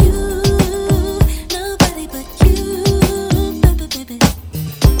as it's you. Nobody but you, baby, baby.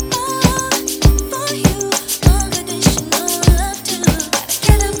 For you, unconditional love too.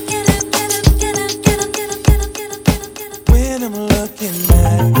 Get up, get up, get up, get up, get up, get up, get up, get up, get up, get up. When I'm looking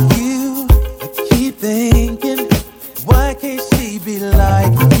at you, I keep thinking, why can't she be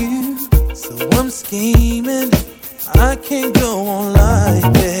like you? So I'm scheming, I can't go on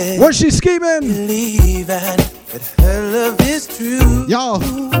like this. What's she scheming? Believe that her love is true. Y'all,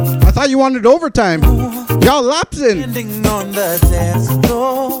 I thought you wanted overtime. Y'all lapsing. Standing on the dance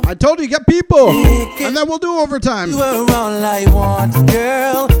floor, I told you get people, and then we'll do overtime. you are all I want,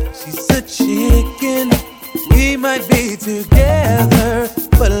 girl. She's a chicken. We might be together,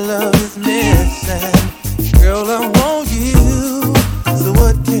 but love is missing. Girl, I want you. So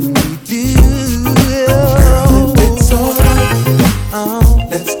what can we do? It's alright.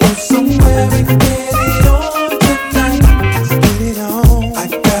 Let's go somewhere and get it on tonight. Let's get it on. I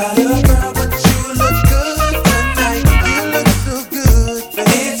got a girl, but you look good tonight. You look so good,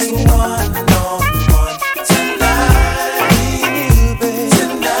 baby. It's one-on-one tonight. Me and you, baby.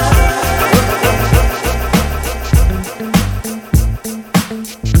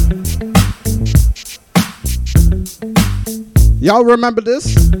 Y'all remember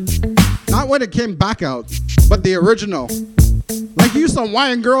this? Not when it came back out, but the original. Like you used to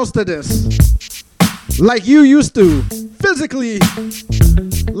wine girls to this. Like you used to. Physically.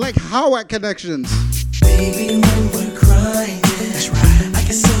 Like how at Connections. Baby, when we're crying, that's right. I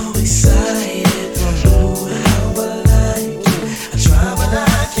get so excited. Oh, how I like you. I try, but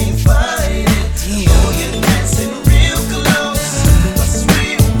I can't fight it. Oh, you're dancing real close. What's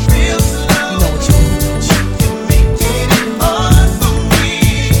real, real slow? You're making it hard for me.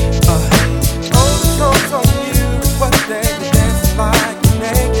 Oh, the songs on you, what they dance like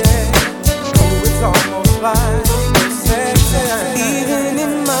naked. Oh, it's almost like sexy. Even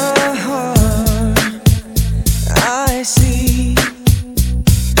in my heart, I see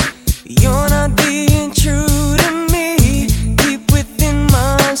you're not being true to me. Deep within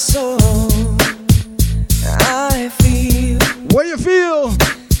my soul, I feel. What you feel?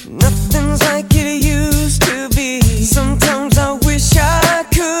 Nothing's like it used to be. Sometimes I wish I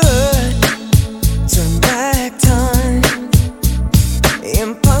could turn back time.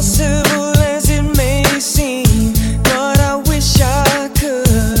 Impossible as it may seem, but I wish I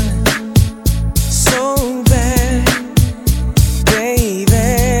could so bad,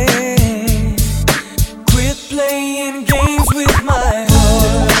 baby. Quit playing games with my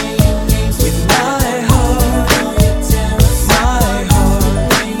heart, with my heart, my heart.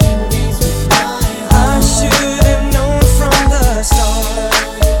 I should have known from the start.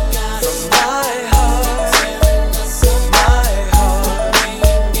 From my heart,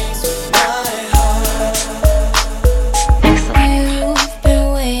 my heart, You've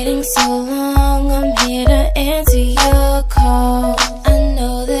been waiting so long, I'm here to answer your call. I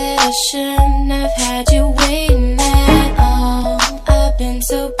know that I shouldn't have had you waiting at all. I've been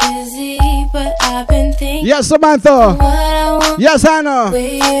so busy, but I've been thinking Yes, Samantha. what I want Yes, Hannah.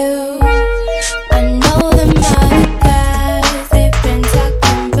 with you. I know them other guys, they've been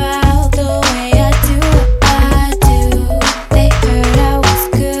talking about the way I do what I do. They heard I was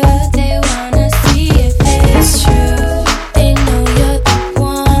good, they wanna see if it's true. They know you're the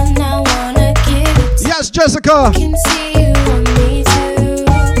one, I wanna give it to. Yes, Jessica. Can see you on me too.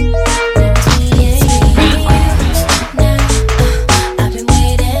 Now it's me and you. Now I've been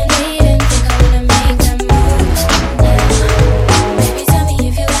waiting, think I wanna make the move now. Baby, tell me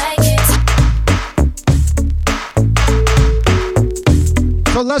if you like it.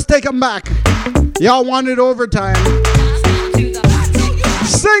 So let's take them back. Y'all wanted overtime.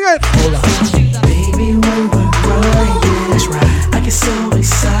 Sing it. Baby, when we're crying, that's right. I get so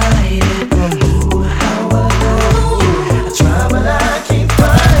excited. Oh, how I love you. I try, but I can't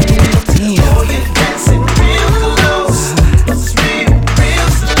fight it. Oh, you're dancing real close. What's real, real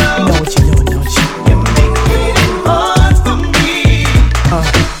slow? You know what you're doing, don't you? You're making it hard for me. Oh,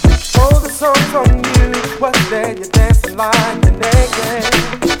 the songs on you, what they you dancing like the naked.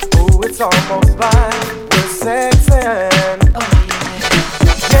 Oh, it's almost like we're sexing.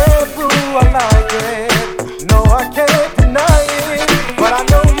 Yeah, boo, I like it. No, I can't deny it. But I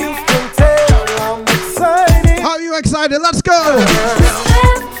know you can tell I'm excited. How you excited? Let's go.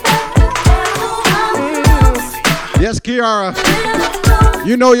 Yes, Kiara.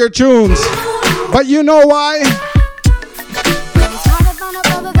 You know your tunes. But you know why? Trying to find a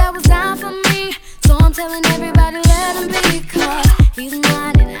brother that was down for me, so I'm telling everybody let him be, 'cause he's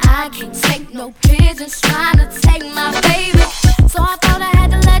mine and I can't take no pigeons trying to take my baby. So I thought I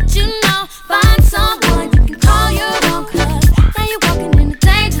had to let you know, find someone you can call your own, 'cause now you're walking in the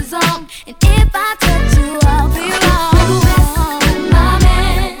danger zone, and if I touch you, I'll be wrong. My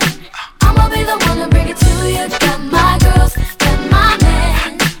man, I'ma be the one to bring it to you. Got my girls, got my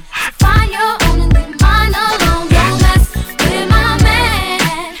man. Find your own and leave mine alone. Don't mess with my man.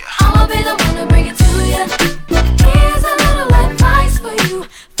 I'ma be the one to bring it to you. Here's a little advice for you.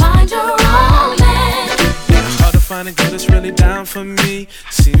 Find your own man. Hard to find a girl that's really down for me.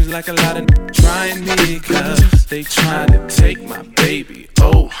 Seems like a lot of trying me, 'cause they trying to take my baby.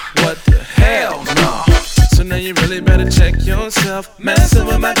 Oh, what the hell, no. So now you really better check yourself. Messing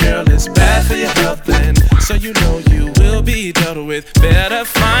with my girl is bad for your health, and so you know you will be dealt with. Better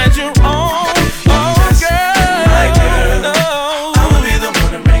find your own girl. My girl, no. I'ma be the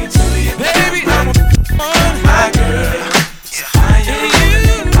one to bring it to you, baby. I'm my girl. Find your own.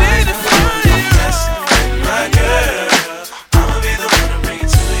 My girl, I'ma be the one to bring it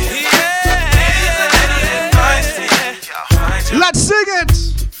to you. Let's sing it.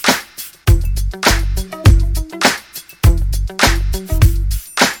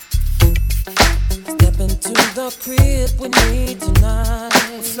 Step into the crib with me tonight.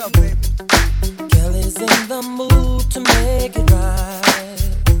 What's up, baby? Kelly's in the mood to make it right.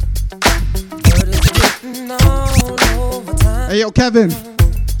 Word is getting all over time. Hey, yo, Kevin.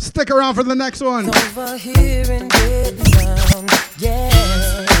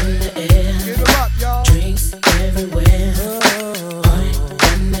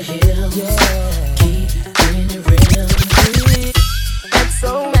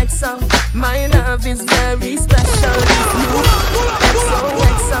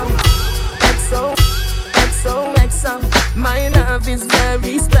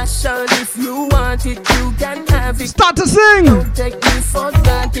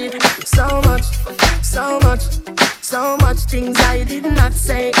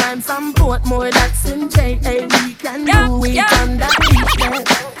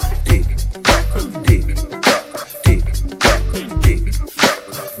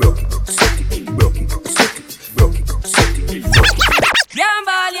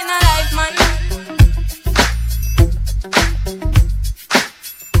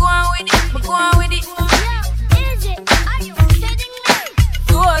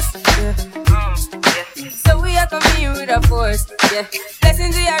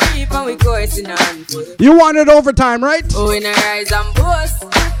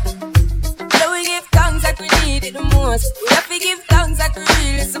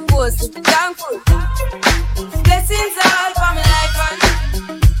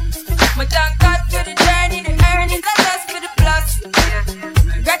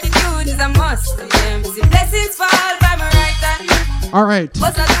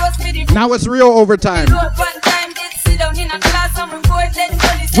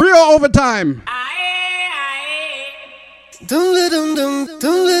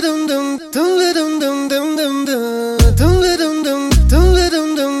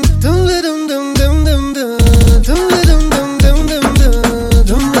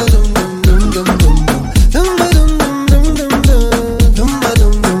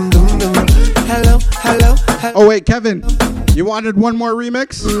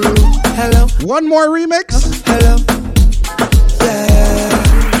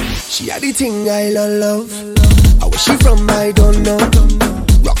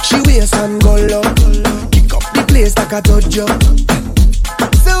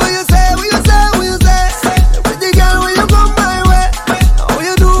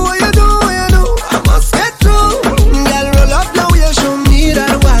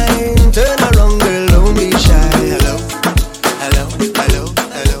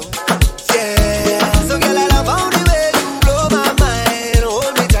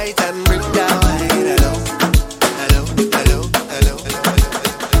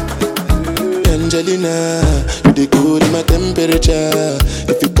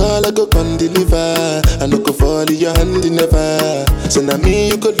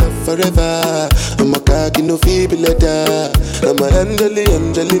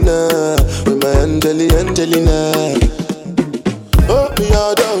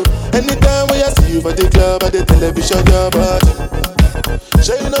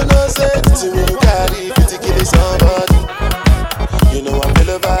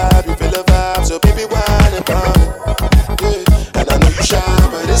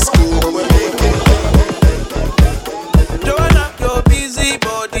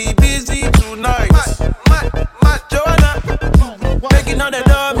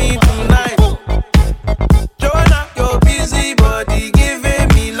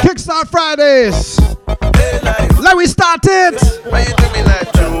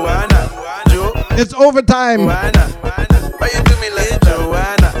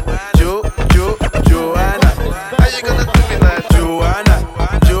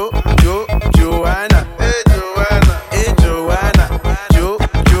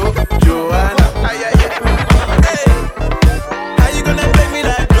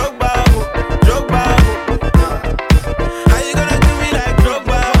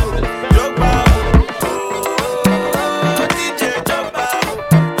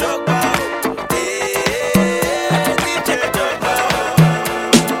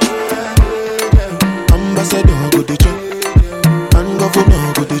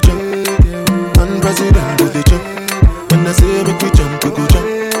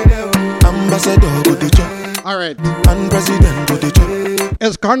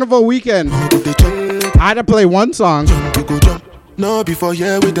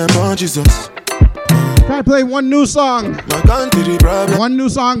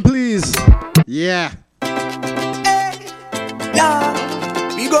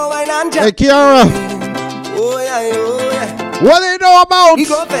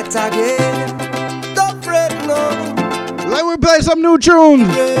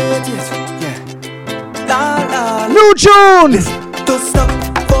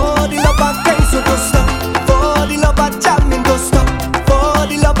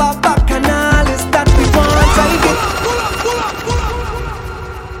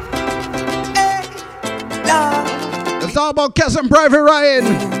 about Kes and Private Ryan.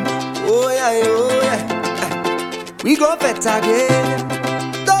 Oh yeah. We go fat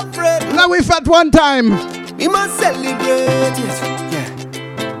again. Don't fret. Now we fat one time. We must celebrate it.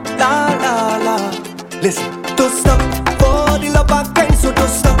 Yeah. La. Listen, don't stop. For the love of kind, so don't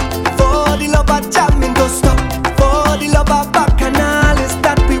stop. For the love of jamming, don't stop. For the love of bacchanals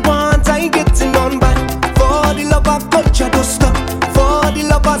that we want, I getting on bad. For the love of culture, don't stop. For the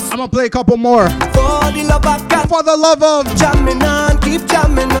love of I'm gonna play a couple more. For the love of God, for the love of jamming on, keep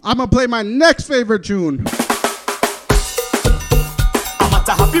jamming on. I'm gonna play my next favorite tune. I'm at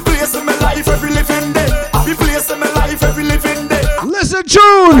a happy place in my life every living day. Happy place in my life every living day. Listen,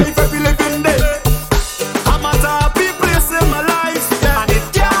 tune. Life every living day. I'm at a happy place in my life, yeah. And it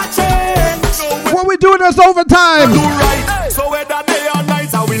can't change. What we doing this overtime? Do right. So whether day or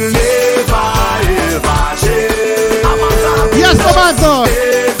night, I will never ever change. I'm at a happy yes, Samantha.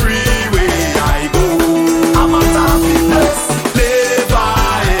 every way I go. I'm at a happy place. Never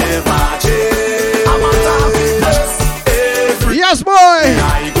ever change. I'm at a happy place. Every yes, boy.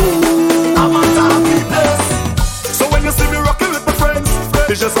 I go. I'm at a happy place. So when you see me rocking with my friends,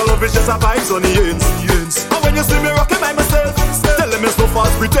 it's just a love, it's just a vibes on the ends. And when you see me rocking by myself, tell them it's no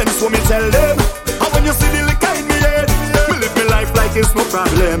false pretense, so me tell them. And when you see the liquor in me head, me live my life like it's no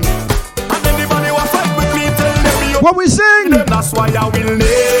problem. And anybody who fight with me, tell them what we sing. That's why I will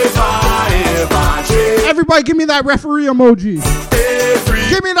never ever change. Everybody give me that referee emoji.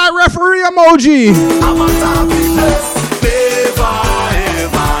 Give me that referee emoji. I'm a happy place. Never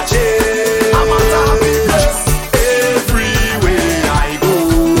ever change. I'm a happy place. Everywhere I go.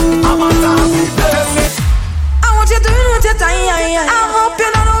 I'm a happy place. I want you doing what your time. I hope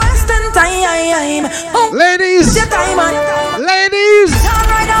you're not wasting time. Ladies. Your time, man. Ladies. Turn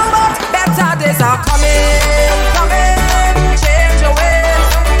right now, but better days are coming. Change your ways.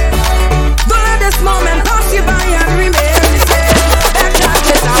 Don't let this moment pass you by and remain the same. Better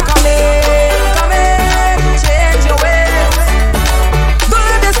days are coming. Change your ways. Don't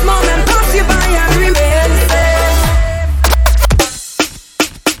let this moment pass you by and remain the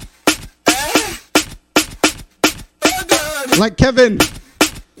same. Like Kevin,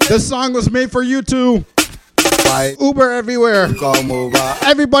 this song was made for you too. Uber everywhere. Come over.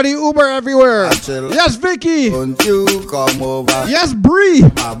 Everybody Uber everywhere. Yes, Vicky. Don't you come over. Yes, Bree.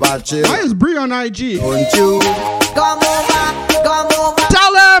 Abachi. Why is Bree on IG? Don't you come over.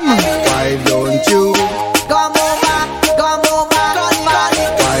 Tell them. Why don't you come over.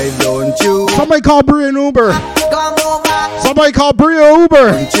 Why don't you Somebody call Bree an Uber. Come over. Somebody call Bree an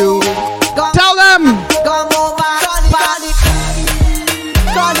Uber. Don't you Tell them. Come over.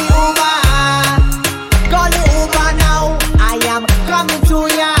 Call the Uber. Call the Uber now. I am coming to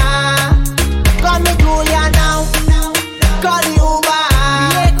ya. Coming to ya now. Call the Uber.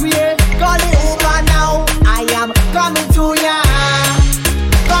 Call the Uber now. I am coming to ya.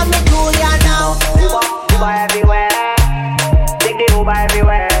 Coming to ya now. Uber everywhere. Take the Uber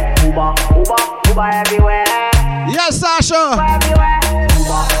everywhere. Uber everywhere. Yes, Sasha. Uber everywhere.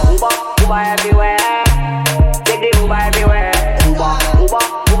 Uber everywhere. Take the Uber everywhere.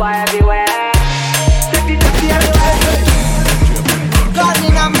 Uber everywhere. Take the taxi everywhere. Call the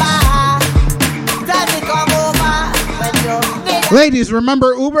number. Tell me come over. When you Ladies,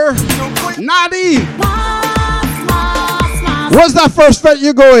 remember Uber? Nadi. What's that first fet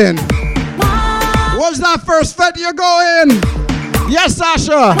you go in? What's that first fet you go in? Yes,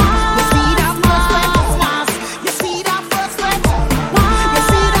 Sasha.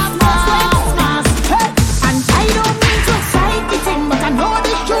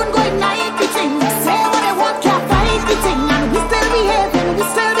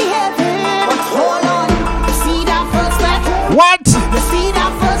 What?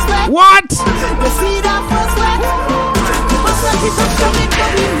 What?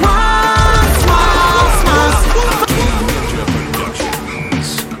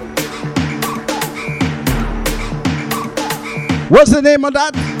 What's the name of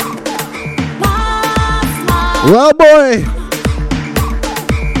that? Well, boy.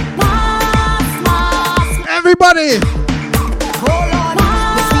 Everybody.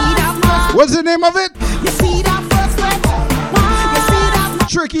 What's the name of it?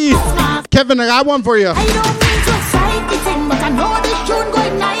 Tricky. Kevin, I got one for you. I don't mean to fight the thing, but I know this tune go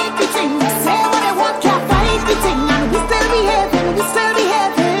ignite the thing. Say what I want, can't fight the thing. And we still behaving.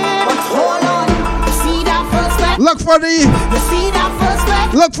 But hold on, you see that first wet? Look for the. You see that first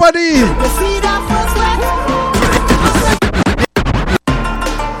wet? Look for the. You see that first wet?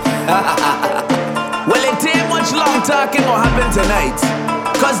 Well, it ain't much long talking will happen tonight.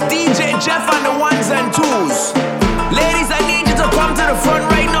 Cause DJ Jeff on the ones and twos. Ladies, I need you to come to the front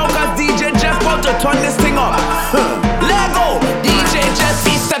right now, cause DJ Jeff About to turn this thing up. Lego, DJ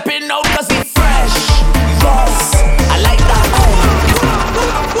Jesse stepping out cause he fresh. Yes, I like that.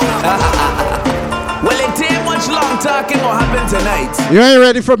 Well, it ain't much long talking what happened tonight. You ain't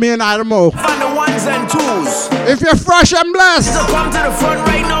ready for me and Adamo. Find the ones and twos. If you're fresh and blessed, so come to the front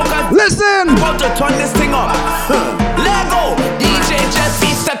right now cause listen. About to turn this thing up. Lego, DJ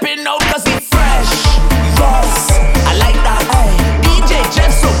Jesse stepping out cause he fresh. Yes, I like that. DJ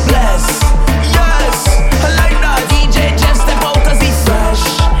Jeff so blessed. Yes, I like that. DJ Jeff step out cause he fresh.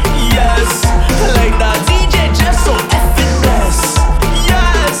 Yes, I like that. DJ Jeff so effing blessed.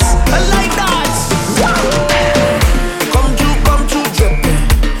 Yes, I like that. Come to dripping.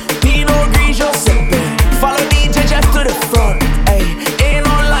 Pinot Grigio sipping. Follow DJ Jeff to the front. Ay, ain't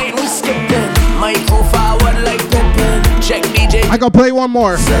no line we skipping. Might go forward like Pippin. Check DJ. I go play one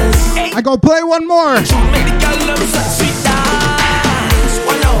more. I go play one more. Make the girl them sweet dance.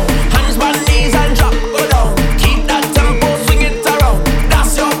 One out, hands on knees and drop, go down. Keep that tempo, swing it around.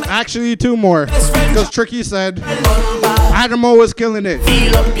 That's your. Actually, two more. Because Tricky said Adamo was killing it.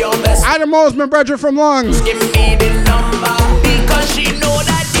 Feel up your best. Adamo is my brother from Long. Give me the number because she know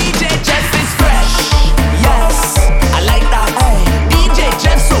that DJ Jeff is fresh. Yes, I like that. DJ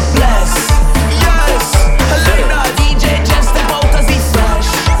Jeff so blessed. Yes, I like that. DJ Jeff step out cause he's fresh.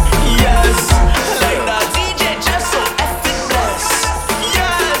 Yes, I like that. DJ Jeff so effing blessed.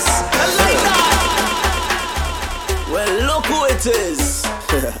 Yes, I like that. Well, look who it is.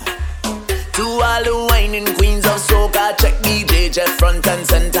 To all the whining queens of soca, check DJ Jeff front and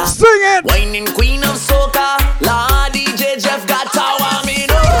center. Sing it! Whining queen of soca, la DJ Jeff got to warm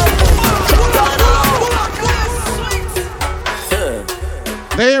it up.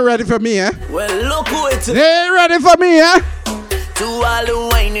 They ain't ready for me, eh? Well, look who it is. They ain't ready for me, eh? To all the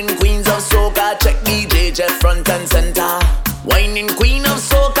whining queens of soca, check DJ Jeff front and center. Whining queen of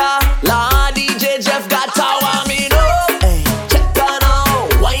soca, la DJ Jeff got to warm it up. Hey, check her now,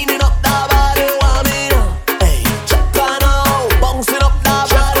 whining up the body, warm it up. Hey, check her now, bouncing up the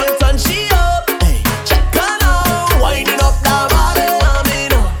body, turn she up. Hey, check her now, whining up the body, warm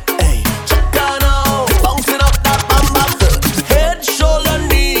it up. Hey, check her now, bouncing up the bamba. Head, shoulder,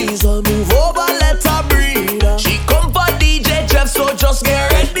 knees, move over, let her breathe. She come for DJ Jeff, so just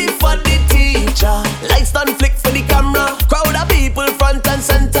get ready for the teacher. Lights done flick for the camera, crowd of people front and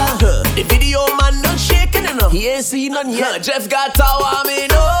center. The video man not shaking enough, he ain't seen none yet. Jeff got to warm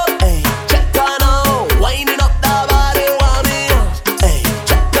it up. Hey, check her now, winding up the body, warm it up. Hey,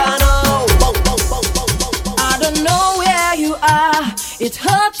 check her now. I don't know where you are, it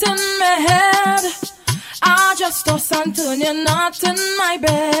hurts in my head. I just toss and turn, you're not in my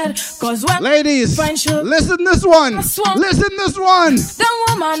bed. Cause when ladies, listen this one. Listen this one. The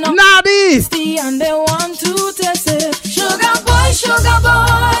woman of Naughty and they want to test it. Sugar boy,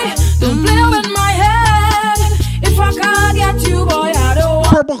 don't play with my head. If I can't get you, boy, I don't want.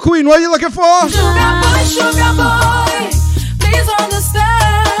 Purple Queen, what are you looking for? Sugar boy, please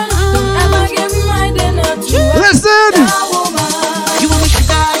understand. Don't ever give my dinner to listen. You want me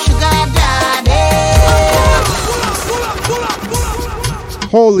sugar daddy.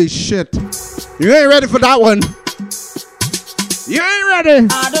 Holy shit. You ain't ready for that one. You ain't ready.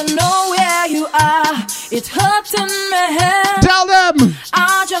 I don't know where you are. It hurts in my head. Tell them.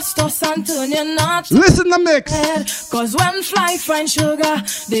 I just toss and turn, you're not. Listen to mix. Cause when fly find sugar,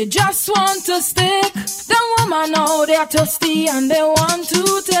 they just want to stick. The woman now they're thirsty and they want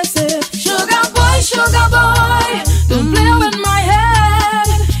to test it. Sugar boy, don't play with my head.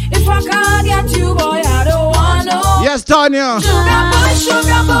 If I can't get you, boy, I don't want no. Yes, Tanya.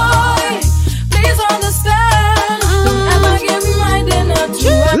 Sugar boy, please understand. Don't ever give my dinner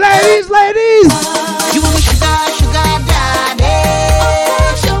to. Ladies. You want me sugar daddy.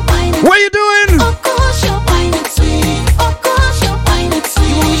 What you doing? Of course you're fine and sweet. Of course you're fine and sweet.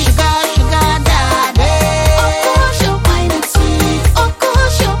 You want me sugar daddy. Of course you're fine and sweet. Of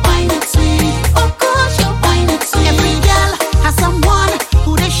course you're fine and sweet. Of course you're fine and sweet. Every girl has someone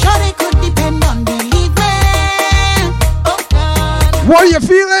who they sure they could depend on, believe me. Oh God. What are you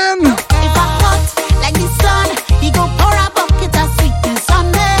feeling? If I hot like the sun, he go pour a bucket of sweetness on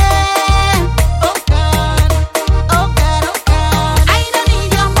me. Oh God, oh God, oh God. I don't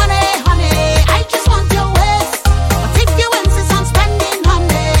need your money, honey. I just want your waist. But if you insist on spending,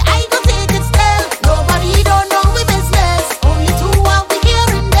 honey, I go take it still. Nobody don't know we business. Only two are we here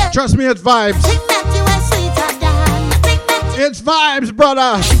and there. Trust me, it's vibes. Think that you are sweeter than. Think that it's vibes,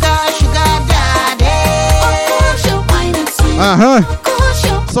 brother. Sugar daddy. Of course you're fine and sweet.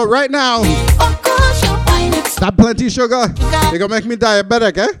 So right now, that plenty sugar, they gonna make me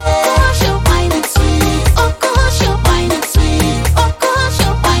diabetic, eh? Of course you're fine and sweet. Of course you're fine and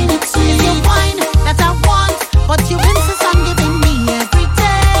sweet. If you're fine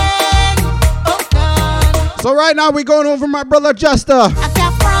right now we're going over my brother Jester.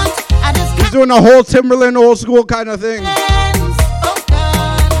 He's doing a whole Timberland old school kind of thing.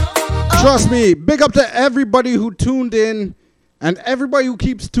 Trust me, big up to everybody who tuned in and everybody who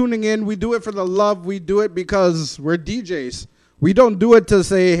keeps tuning in. We do it for the love. We do it because we're DJs. We don't do it to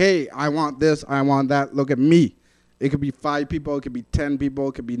say, hey, I want this, I want that. Look at me. It could be 5 people, it could be 10 people,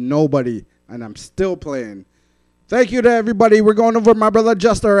 it could be nobody, and I'm still playing. Thank you to everybody. We're going over my brother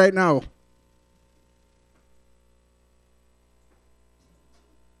Jester right now.